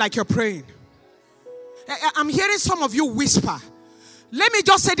pray like you're praying. I'm hearing some of you whisper. Let me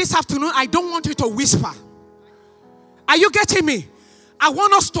just say this afternoon, I don't want you to whisper. Are you getting me? I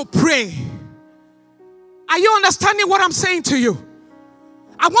want us to pray. Are you understanding what I'm saying to you?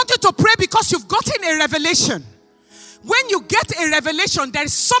 I want you to pray because you've gotten a revelation. When you get a revelation, there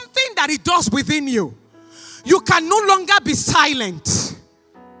is something that it does within you. You can no longer be silent.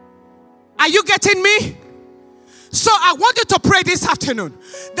 Are you getting me? So I want you to pray this afternoon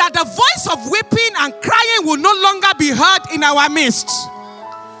that the voice of weeping and crying will no longer be heard in our midst.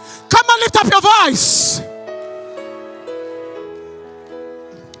 Come on, lift up your voice.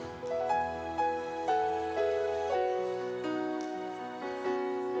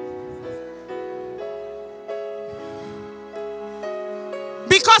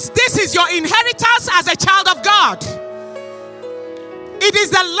 Because this is your inheritance as a child of God. It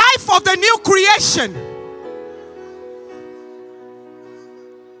is the life of the new creation.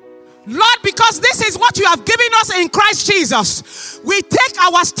 Lord, because this is what you have given us in Christ Jesus, we take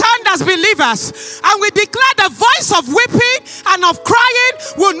our stand as believers and we declare the voice of weeping and of crying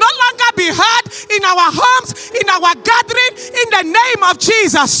will no longer be heard in our homes, in our gathering, in the name of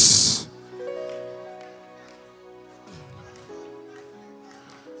Jesus.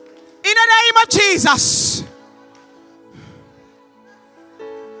 In the name of Jesus.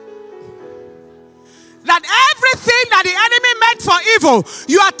 That everything that the enemy meant for evil,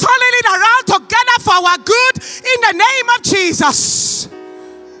 you are turning it around together for our good in the name of Jesus.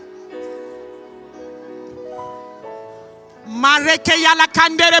 Mareke yala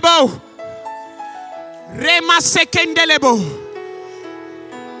kanderebo. Rema sekendelebo.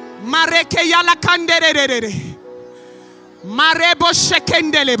 Mareke yala kanderere. Marebo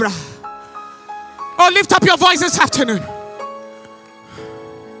shekendelebra. Oh, lift up your voice this afternoon.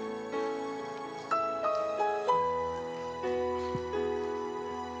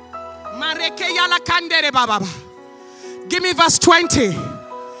 Give me verse 20.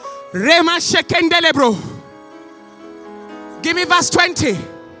 Rema shekendelebro. Give me verse 20.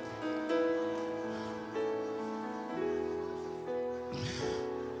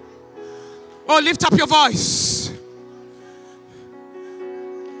 Oh, lift up your voice.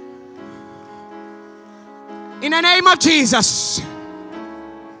 In the name of Jesus.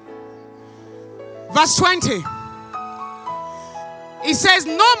 Verse 20. It says,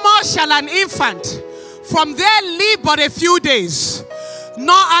 no more shall an infant from there live but a few days,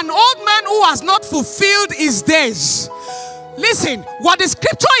 nor an old man who has not fulfilled his days. Listen, what the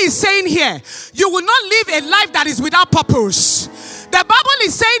scripture is saying here, you will not live a life that is without purpose. The Bible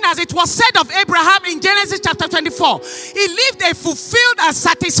is saying, as it was said of Abraham in Genesis chapter 24, he lived a fulfilled and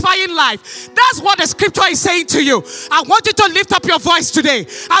satisfying life. That's what the scripture is saying to you. I want you to lift up your voice today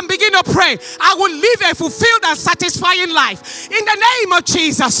and begin to pray. I will live a fulfilled and satisfying life. In the name of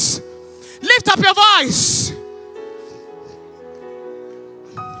Jesus. Lift up your voice.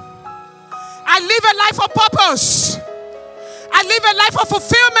 I live a life of purpose. I live a life of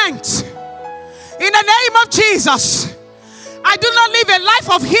fulfillment. In the name of Jesus. I do not live a life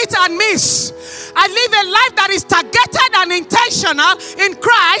of hit and miss. I live a life that is targeted and intentional in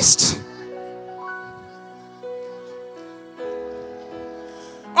Christ.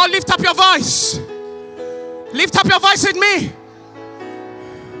 Oh, lift up your voice. Lift up your voice with me.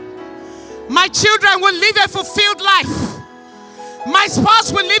 My children will live a fulfilled life. My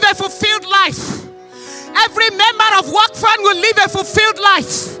spouse will live a fulfilled life. Every member of work fund will live a fulfilled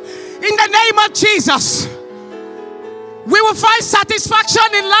life. In the name of Jesus. We will find satisfaction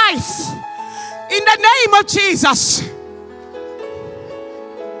in life. In the name of Jesus.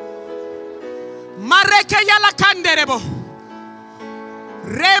 Mareke yala kanderebo.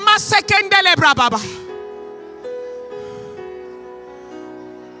 Rema sekendele brababa.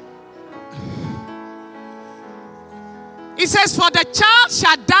 It says, for the child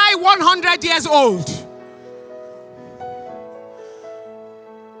shall die 100 years old.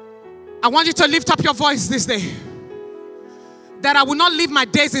 I want you to lift up your voice this day. That I will not live my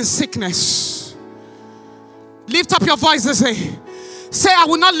days in sickness. Lift up your voice this day. Say, I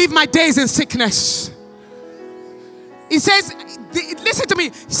will not live my days in sickness. It says, listen to me.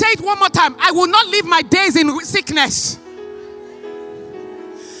 Say it one more time. I will not live my days in sickness.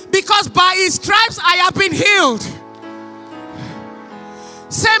 Because by his stripes I have been healed.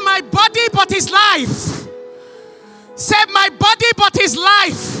 Say, my body but his life. Say, my body but his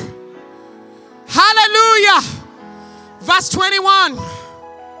life. Hallelujah. Verse 21.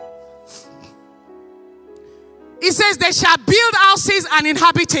 It says, they shall build houses and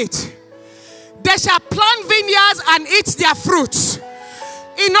inhabit it. They shall plant vineyards and eat their fruits.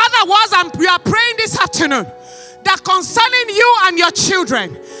 In other words, we are praying this afternoon that concerning you and your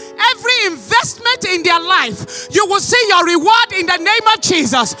children, every investment in their life, you will see your reward in the name of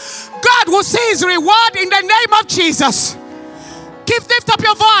Jesus. God will see his reward in the name of Jesus. Lift up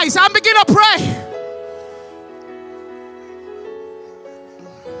your voice and begin to pray.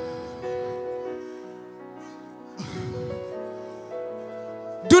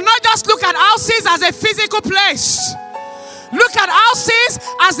 Do not just look at houses as a physical place. Look at houses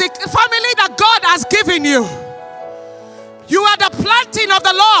as the family that God has given you. You are the planting of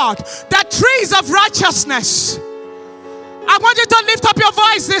the Lord, the trees of righteousness. I want you to lift up your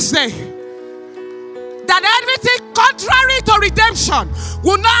voice this day. That everything contrary to redemption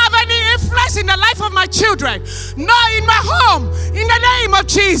will not have any influence in the life of my children, nor in my home, in the name of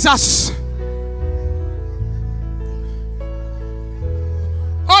Jesus.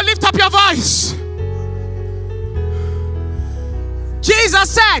 Oh, lift up your voice. Jesus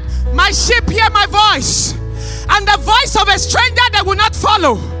said, my sheep hear my voice, and the voice of a stranger they will not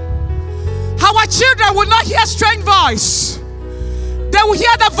follow. Our children will not hear strange voice. They will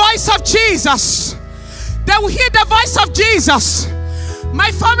hear the voice of Jesus. They will hear the voice of Jesus.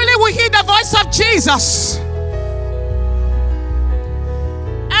 My family will hear the voice of Jesus.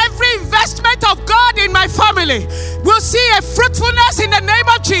 Every investment of God in my family will see a fruitfulness in the name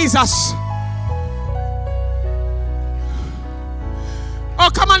of Jesus. Oh,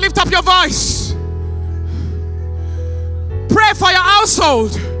 come on, lift up your voice. Pray for your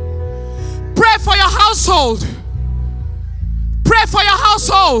household. Pray for your household. Pray for your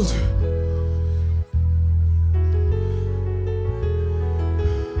household.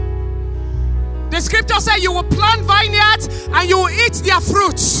 The scripture says you will plant vineyards and you will eat their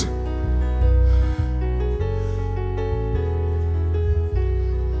fruits.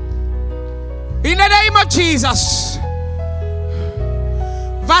 In the name of Jesus.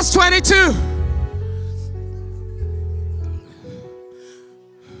 Verse 22.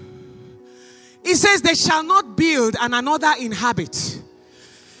 It says they shall not build and another inhabit.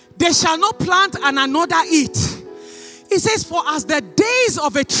 They shall not plant and another eat. It says, for as the days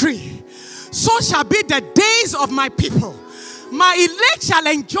of a tree, so shall be the days of my people. My elect shall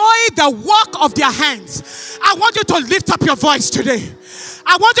enjoy the work of their hands. I want you to lift up your voice today.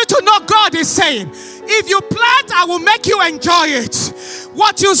 I want you to know God is saying, if you plant, I will make you enjoy it.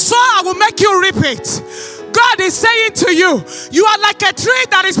 What you sow, I will make you reap it. God is saying to you, you are like a tree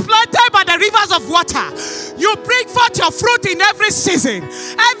that is planted by the rivers of water. You bring forth your fruit in every season.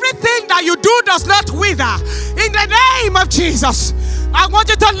 Everything that you do does not wither. In the name of Jesus, I want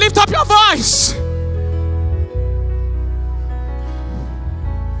you to lift up your voice.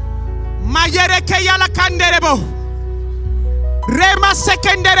 Mayereke yala kanderebo. Rema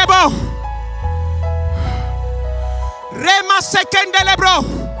sekenderebo. Rema sekendelebro.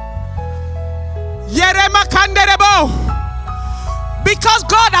 Yerema kanderebo. Because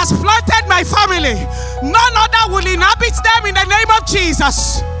God has planted my family, none other will inhabit them in the name of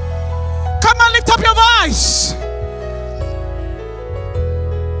Jesus. Come on, lift up your voice.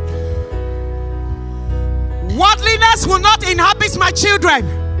 Worldliness will not inhabit my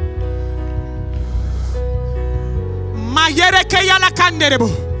children.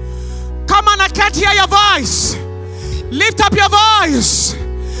 Come on, I can't hear your voice. Lift up your voice.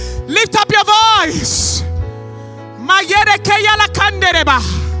 Lift up your voice. Mayereke yala kandereba.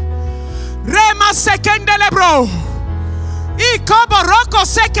 Rema sekendelebro. Ikoboroko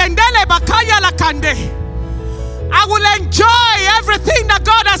sekendeleba kaya la kande. I will enjoy everything that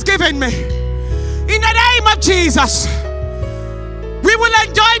God has given me. In the name of Jesus. We will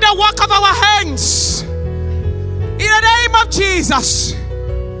enjoy the work of our hands. In the name of Jesus.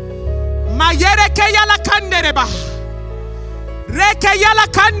 Mayereke yala kandereba. Reke yala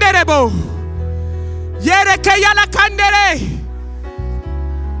kanderebo. Yereke yala kandere.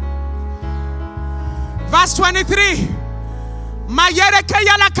 Verse 23. Mayereke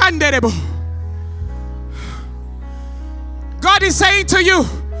yala kanderebo. God is saying to you,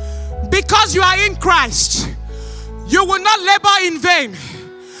 because you are in Christ, you will not labor in vain.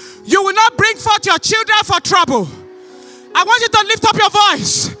 You will not bring forth your children for trouble. I want you to lift up your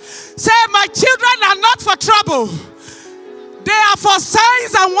voice. Say, my children are not for trouble. They are for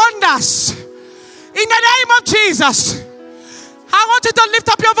signs and wonders. In the name of Jesus, I want you to lift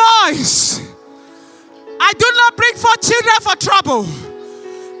up your voice. I do not bring forth children for trouble.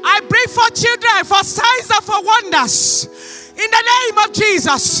 I bring forth children for signs and for wonders. In the name of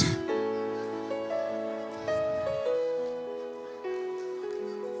Jesus.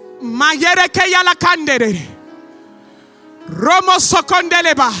 Mayereke yala kandere. Romo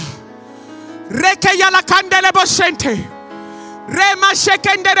sokondeleba. Reke yala kandelebo shente. Rema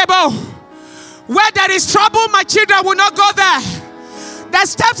shekenderebo. Where there is trouble, my children will not go there. The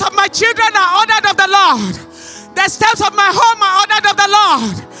steps of my children are ordered of the Lord. The steps of my home are ordered of the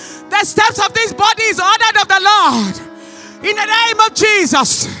Lord. The steps of this body is ordered of the Lord. In the name of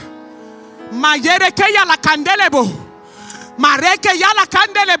Jesus. Mayereke yala kandelebo. Mareke yala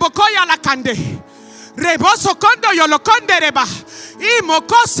kandelebo ko yala kande. Reboso kondo yolokonde reba.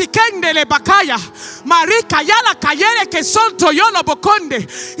 Imoko sikendele bakaya. Marika yala kayere ke sonto yolo bokonde.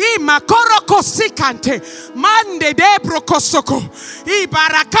 Imakoro kosikante. Mande de brokosoko.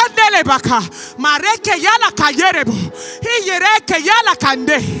 Ibarakandele baka. Mareke yala kayerebo. Iyereke yala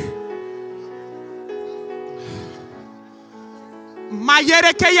kande.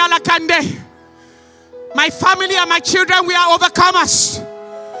 Mayereke yala kande. My family and my children, we are overcomers.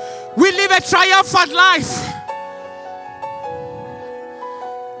 We live a triumphant life.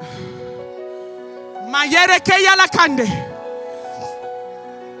 Mayereke yala kande.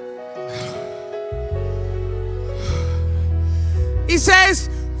 It says,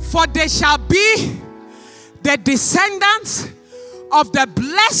 for they shall be the descendants of the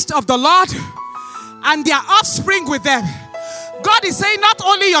blessed of the Lord, and their offspring with them. God is saying not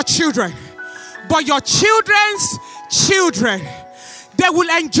only your children, but your children's children. They will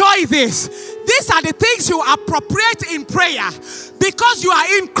enjoy this. These are the things you appropriate in prayer because you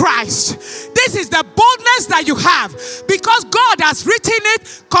are in Christ. This is the boldness that you have because God has written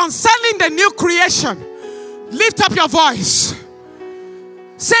it concerning the new creation. Lift up your voice.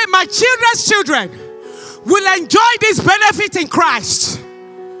 Say, my children's children will enjoy this benefit in Christ.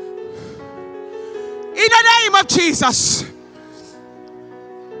 In the name of Jesus.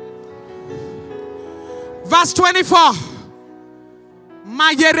 Verse 24.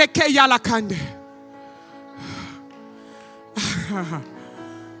 Mayereke yalakande.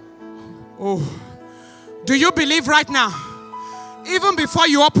 Oh, do you believe right now? Even before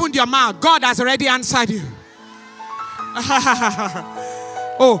you opened your mouth, God has already answered you.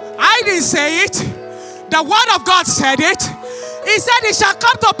 Oh, I didn't say it. The word of God said it. He said it shall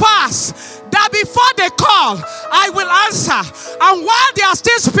come to pass that before they call, I will answer. And while they are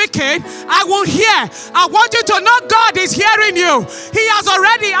still speaking, I will hear. I want you to know God is hearing you. He has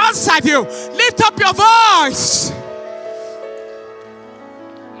already answered you. Lift up your voice.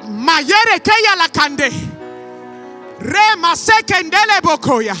 Mayere keya lakande. Re masekendele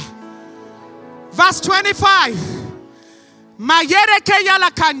bokoya. Verse 25. Mayere keya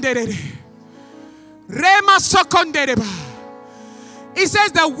lakande. Re masokondereba. It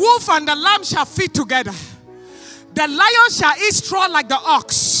says the wolf and the lamb shall feed together. The lion shall eat straw like the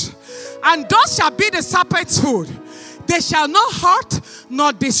ox. And thus shall be the serpent's food. They shall not hurt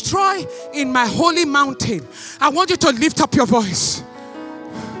nor destroy in my holy mountain. I want you to lift up your voice.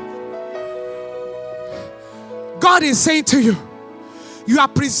 God is saying to you, you are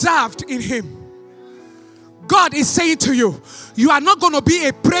preserved in him. God is saying to you, you are not going to be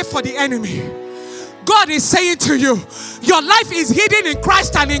a prey for the enemy. God is saying to you, your life is hidden in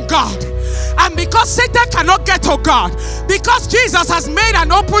Christ and in God. And because Satan cannot get to God, because Jesus has made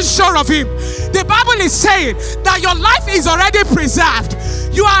an open show of him, the Bible is saying that your life is already preserved.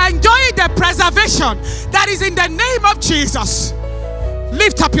 You are enjoying the preservation that is in the name of Jesus.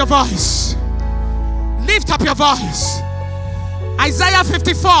 Lift up your voice. Lift up your voice. Isaiah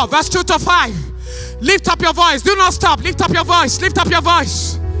 54 verse 2 to 5. Lift up your voice. Do not stop. Lift up your voice. Lift up your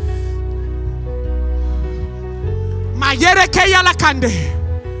voice. Mayere keya lakande.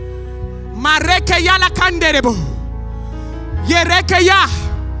 Mareke ya lakande rebo. Yereke ya.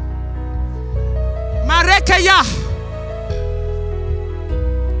 Mareke ya.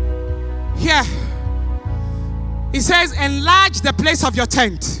 Here. It says, enlarge the place of your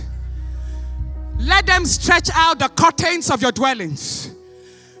tent. Let them stretch out the curtains of your dwellings.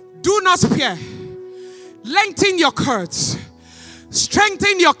 Do not spare. Lengthen your cords.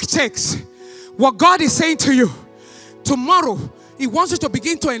 Strengthen your stakes. What God is saying to you, tomorrow, He wants you to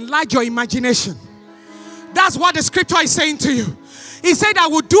begin to enlarge your imagination. That's what the scripture is saying to you. He said, I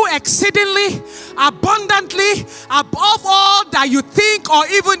will do exceedingly, abundantly, above all that you think or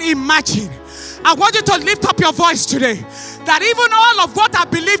even imagine. I want you to lift up your voice today. That even all of what I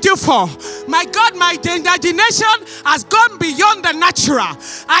believed you for, my God, my imagination has gone beyond the natural.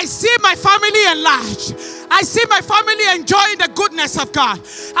 I see my family enlarged. I see my family enjoying the goodness of God.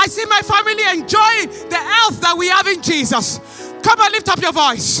 I see my family enjoying the health that we have in Jesus. Come on, lift up your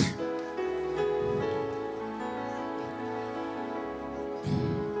voice.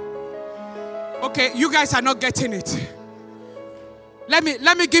 Okay, you guys are not getting it.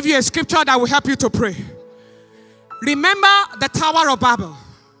 Let me give you a scripture that will help you to pray. Remember the Tower of Babel.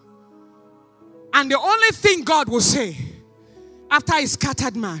 And the only thing God will say after He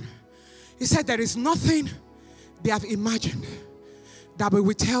scattered man, He said there is nothing they have imagined that will be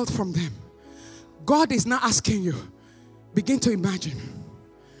withheld from them. God is now asking you, begin to imagine.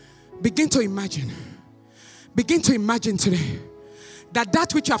 Begin to imagine. Begin to imagine today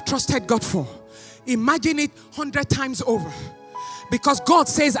that which you have trusted God for, imagine it 100 times over. Because God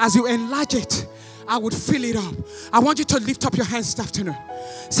says as you enlarge it, I would fill it up. I want you to lift up your hands this afternoon.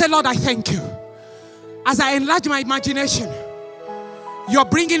 Say, Lord, I thank you. As I enlarge my imagination, you're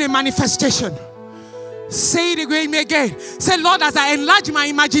bringing a manifestation. Say it again. Say, Lord, as I enlarge my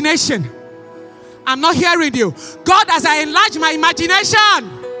imagination, I'm not hearing you. God, as I enlarge my imagination,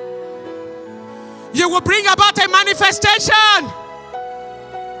 you will bring about a manifestation.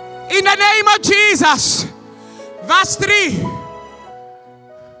 In the name of Jesus. Verse 3.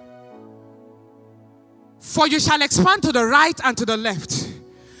 For you shall expand to the right and to the left,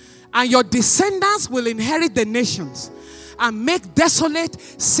 and your descendants will inherit the nations and make desolate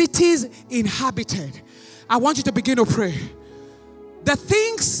cities inhabited. I want you to begin to pray. The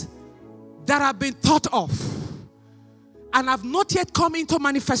things that have been thought of and have not yet come into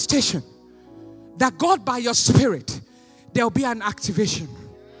manifestation, that God by your spirit, there will be an activation.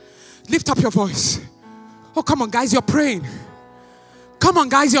 Lift up your voice. Oh, come on, guys, you're praying. Come on,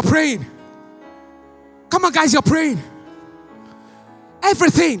 guys, you're praying. Come on, guys, you're praying.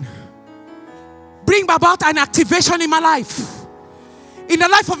 Everything. Bring about an activation in my life. In the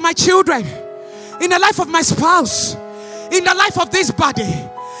life of my children. In the life of my spouse. In the life of this body.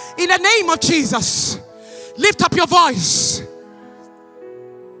 In the name of Jesus. Lift up your voice.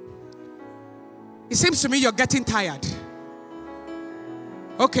 It seems to me you're getting tired.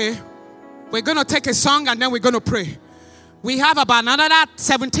 Okay. We're going to take a song and then we're going to pray. We have about another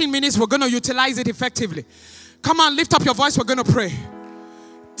 17 minutes. We're going to utilize it effectively. Come on, lift up your voice. We're going to pray.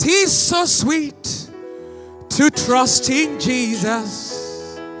 'Tis so sweet to trust in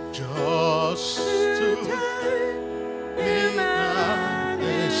Jesus. Just to in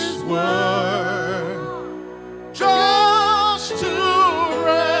His word. Just to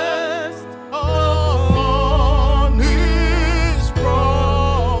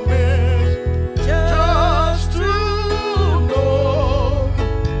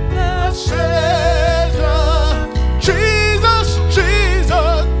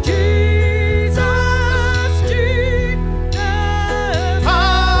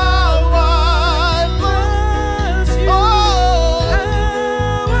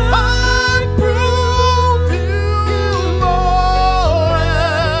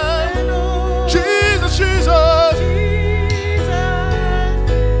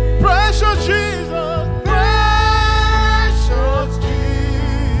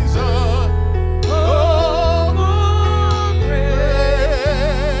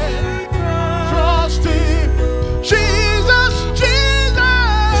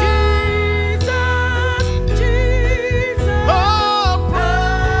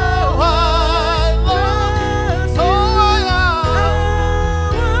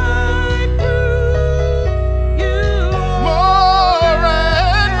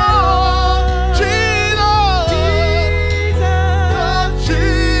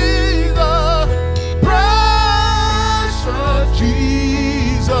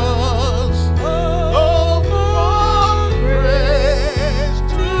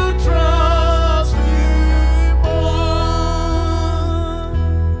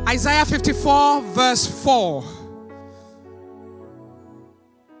Isaiah 54 verse 4.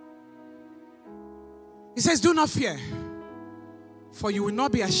 He says, do not fear, for you will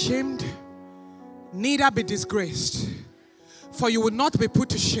not be ashamed, neither be disgraced. For you will not be put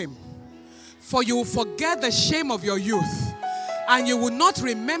to shame. For you will forget the shame of your youth, and you will not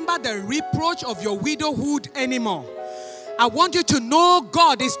remember the reproach of your widowhood anymore. I want you to know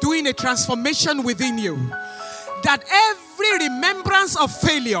God is doing a transformation within you. That every remembrance of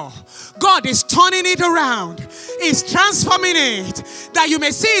failure, God is turning it around. Is transforming it. That you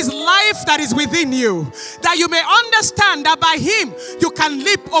may see His life that is within you. That you may understand that by Him, you can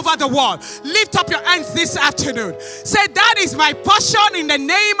leap over the wall. Lift up your hands this afternoon. Say, that is my portion in the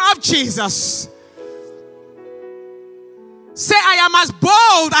name of Jesus. Say, I am as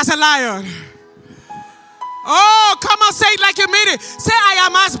bold as a lion. Oh, come on, say it like you mean it. Say, I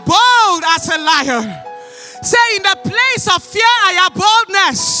am as bold as a lion. Say, in the place of fear, I have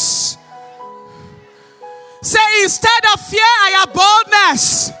boldness. Say, instead of fear, I have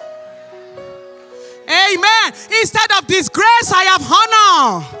boldness. Amen. Instead of disgrace, I have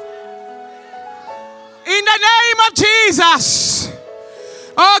honor. In the name of Jesus.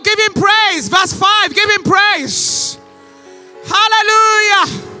 Oh, give Him praise. Verse 5, give Him praise. Hallelujah.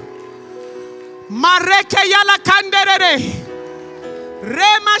 Mareke yala kanderere.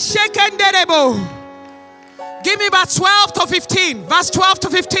 Rema shekenderebo. Give me verse 12 to 15. Verse 12 to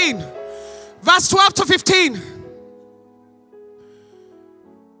 15. Verse 12 to 15.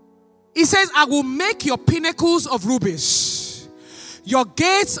 He says, I will make your pinnacles of rubies, your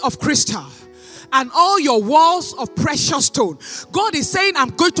gates of crystal, and all your walls of precious stone. God is saying,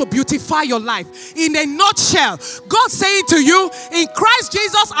 I'm going to beautify your life. In a nutshell, God saying to you, in Christ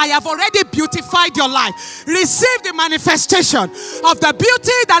Jesus, I have already beautified your life. Receive the manifestation of the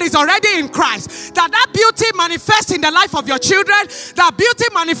beauty that is already in Christ. That beauty manifests in the life of your children. That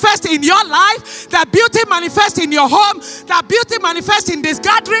beauty manifests in your life. That beauty manifests in your home. That beauty manifests in this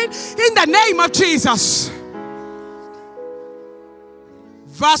gathering. In the name of Jesus.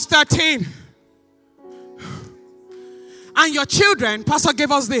 Verse 13. And your children, Pastor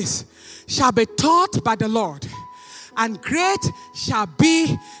gave us this, shall be taught by the Lord, and great shall be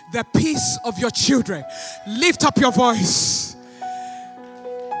the peace of your children. Lift up your voice.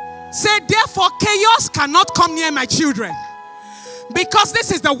 Say, therefore, chaos cannot come near my children, because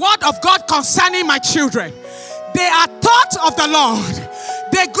this is the word of God concerning my children. They are taught of the Lord.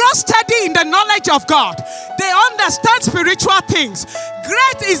 They grow steady in the knowledge of God. They understand spiritual things.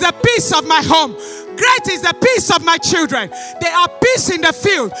 Great is the peace of my home. Great is the peace of my children. They are peace in the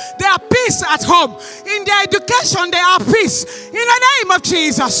field. They are peace at home. In their education, they are peace. In the name of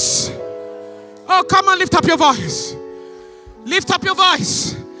Jesus. Oh, come on, lift up your voice. Lift up your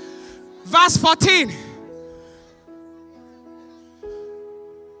voice. Verse 14.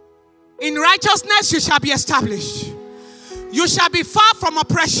 In righteousness you shall be established. You shall be far from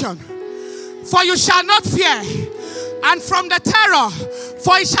oppression, for you shall not fear, and from the terror,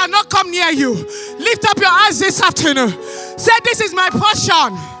 for it shall not come near you. Lift up your eyes this afternoon. Say, this is my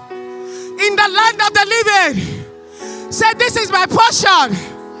portion in the land of the living. Say, this is my portion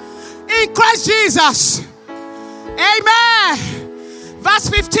in Christ Jesus. Amen. Verse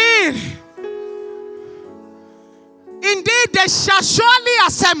 15. Indeed, they shall surely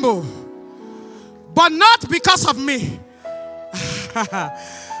assemble, but not because of me.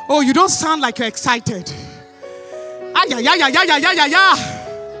 Oh, you don't sound like you're excited. Ay, ay, ay, ay, ay, ay, ay, ay, ay.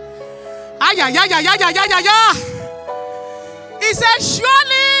 Ay, ay, ay, ay, ay, ay, ay, ay. He said,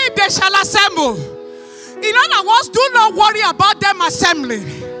 surely they shall assemble. In other words, do not worry about them assembling.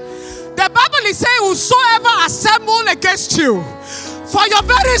 The Bible is saying, whosoever assemble against you, for your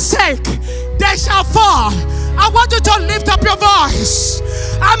very sake, they shall fall. I want you to lift up your voice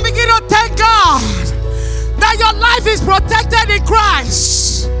and begin to thank God that your life is protected in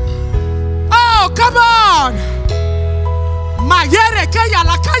Christ. Oh, come on. Mayere kaya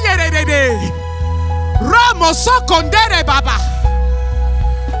la kaya de de. Ramo so kondere baba.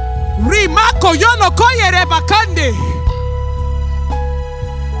 Rimako yono koyere bakande.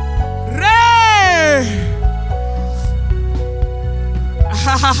 Re.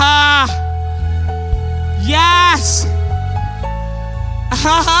 Ha ha ha. Yes.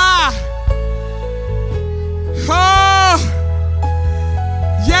 Ha ha. Oh,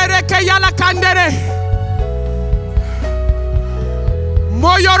 yere ke yala kandere,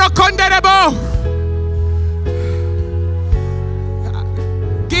 moyoro konderebo.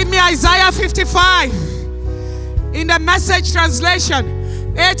 Give me Isaiah 55 in the Message translation,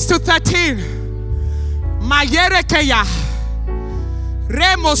 8 to 13. Mayere ke ya,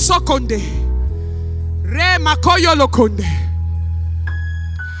 re mosokonde, re makoyo lokonde.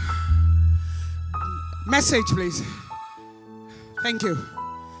 Message, please. Thank you.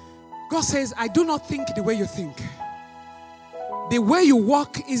 God says, I do not think the way you think. The way you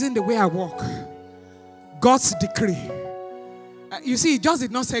walk isn't the way I walk. God's decree. You see, he just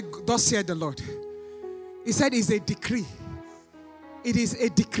did not say, thus said the Lord. He said it's a decree. It is a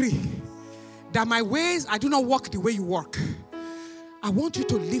decree that my ways, I do not walk the way you walk. I want you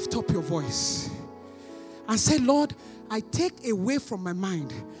to lift up your voice and say, Lord, I take away from my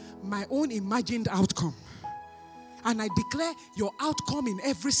mind my own imagined outcome. And I declare your outcome in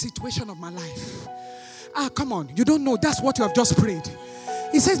every situation of my life. Come on. You don't know. That's what you have just prayed.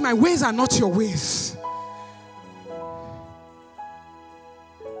 He says, my ways are not your ways.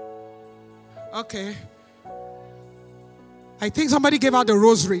 Okay. I think somebody gave out the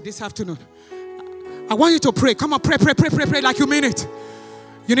rosary this afternoon. I want you to pray. Come on, pray like you mean it.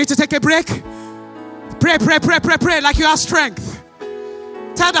 You need to take a break. Pray like you have strength.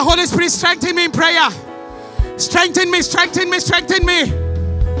 Tell the Holy Spirit, strengthen me in prayer. Strengthen me.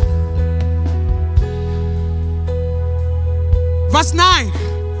 Verse 9.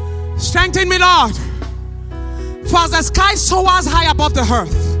 Strengthen me, Lord. For as the sky soars high above the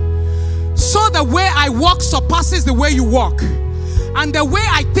earth, so the way I walk surpasses the way you walk. And the way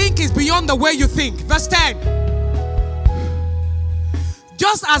I think is beyond the way you think. Verse 10.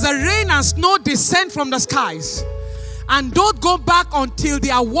 Just as the rain and snow descend from the skies and don't go back until they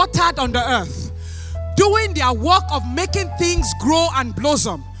are watered on the earth, doing their work of making things grow and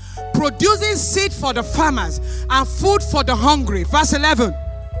blossom, producing seed for the farmers and food for the hungry. Verse 11.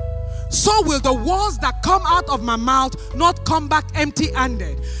 So will the words that come out of my mouth not come back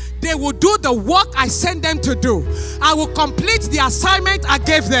empty-handed. They will do the work I sent them to do. I will complete the assignment I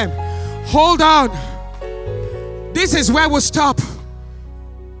gave them. Hold on. This is where we'll stop.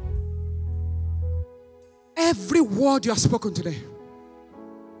 Every word you have spoken today,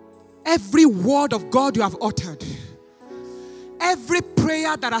 every word of God you have uttered, every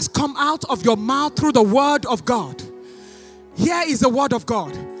prayer that has come out of your mouth through the word of God, here is the word of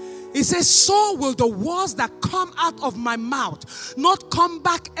God. It says, so will the words that come out of my mouth not come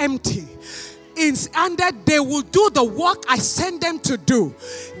back empty. And that they will do the work I sent them to do.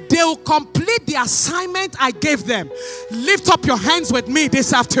 They will complete the assignment I gave them. Lift up your hands with me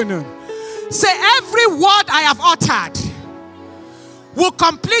this afternoon. Say, every word I have uttered will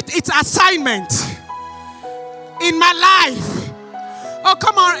complete its assignment in my life. Oh,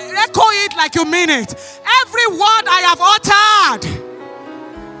 come on, echo it like you mean it. Every word I have uttered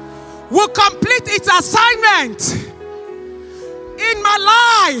will complete its assignment in my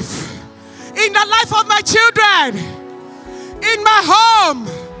life, in the life of my children, in my home,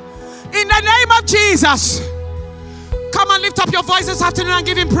 in the name of Jesus. Come on, lift up your voice this afternoon and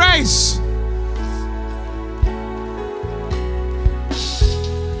give him praise.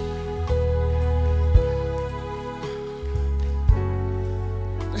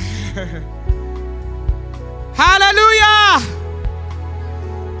 Hallelujah.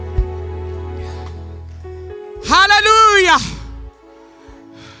 Hallelujah.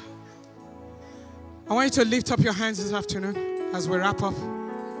 I want you to lift up your hands this afternoon as we wrap up.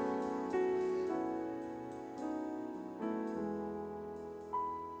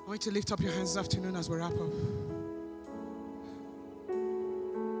 I want you to lift up your hands this afternoon as we wrap up.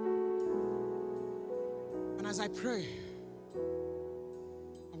 And as I pray,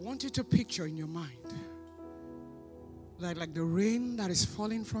 I want you to picture in your mind that like the rain that is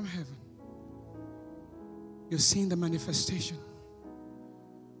falling from heaven, you're seeing the manifestation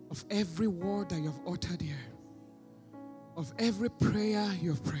of every word that you have uttered here, of every prayer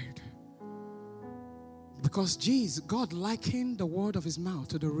you have prayed. Because God likened the word of his mouth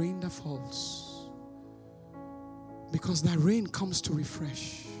to the rain that falls. Because that rain comes to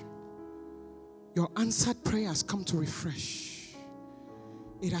refresh. Your answered prayer has come to refresh.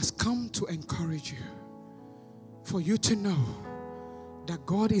 It has come to encourage you. For you to know that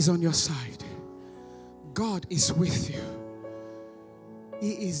God is on your side. God is with you.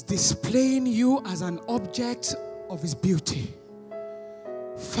 He is displaying you as an object of his beauty.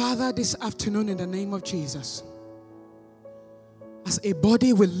 Father, this afternoon in the name of Jesus, as a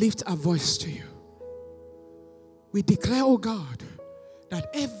body we lift our voice to you. We declare, oh God, that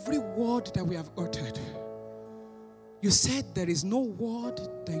every word that we have uttered, you said there is no word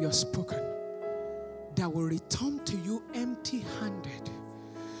that you have spoken that will return to you empty-handed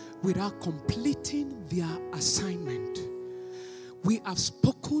without completing their assignment. We have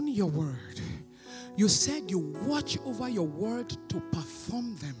spoken your word. You said you watch over your word to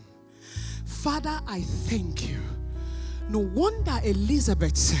perform them. Father, I thank you. No wonder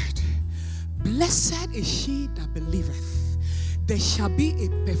Elizabeth said, blessed is she that believeth. There shall be a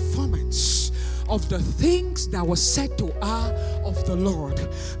performance of the things that were said to her of the Lord.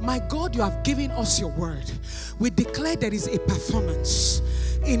 My God, you have given us your word. We declare there is a performance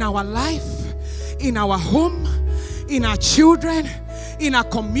in our life, in our home, in our children, in our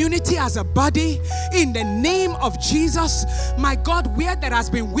community as a body, in the name of Jesus. My God, where there has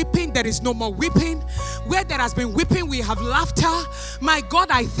been weeping, there is no more weeping. Where there has been weeping, we have laughter. My God,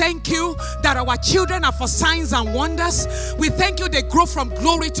 I thank you that our children are for signs and wonders. We thank you they grow from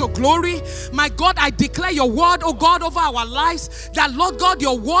glory to glory. My God, I declare your word, oh God, over our lives, that Lord God,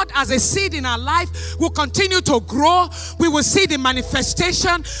 your word as a seed in our life will continue to grow. We will see the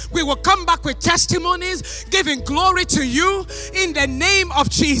manifestation. We will come back with testimonies, giving glory to you in the name of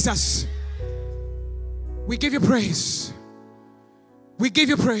Jesus. We give you praise. We give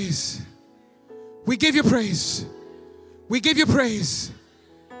you praise. We give you praise. We give you praise.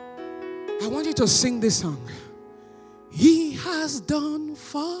 I want you to sing this song. He has done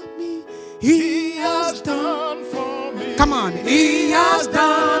for me. He has done for me. Come on. He has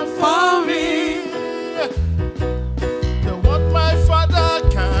done for me. What my Father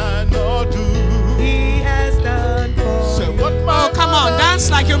cannot do. He has done for me. What my come on, dance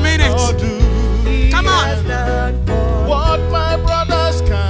like you mean it.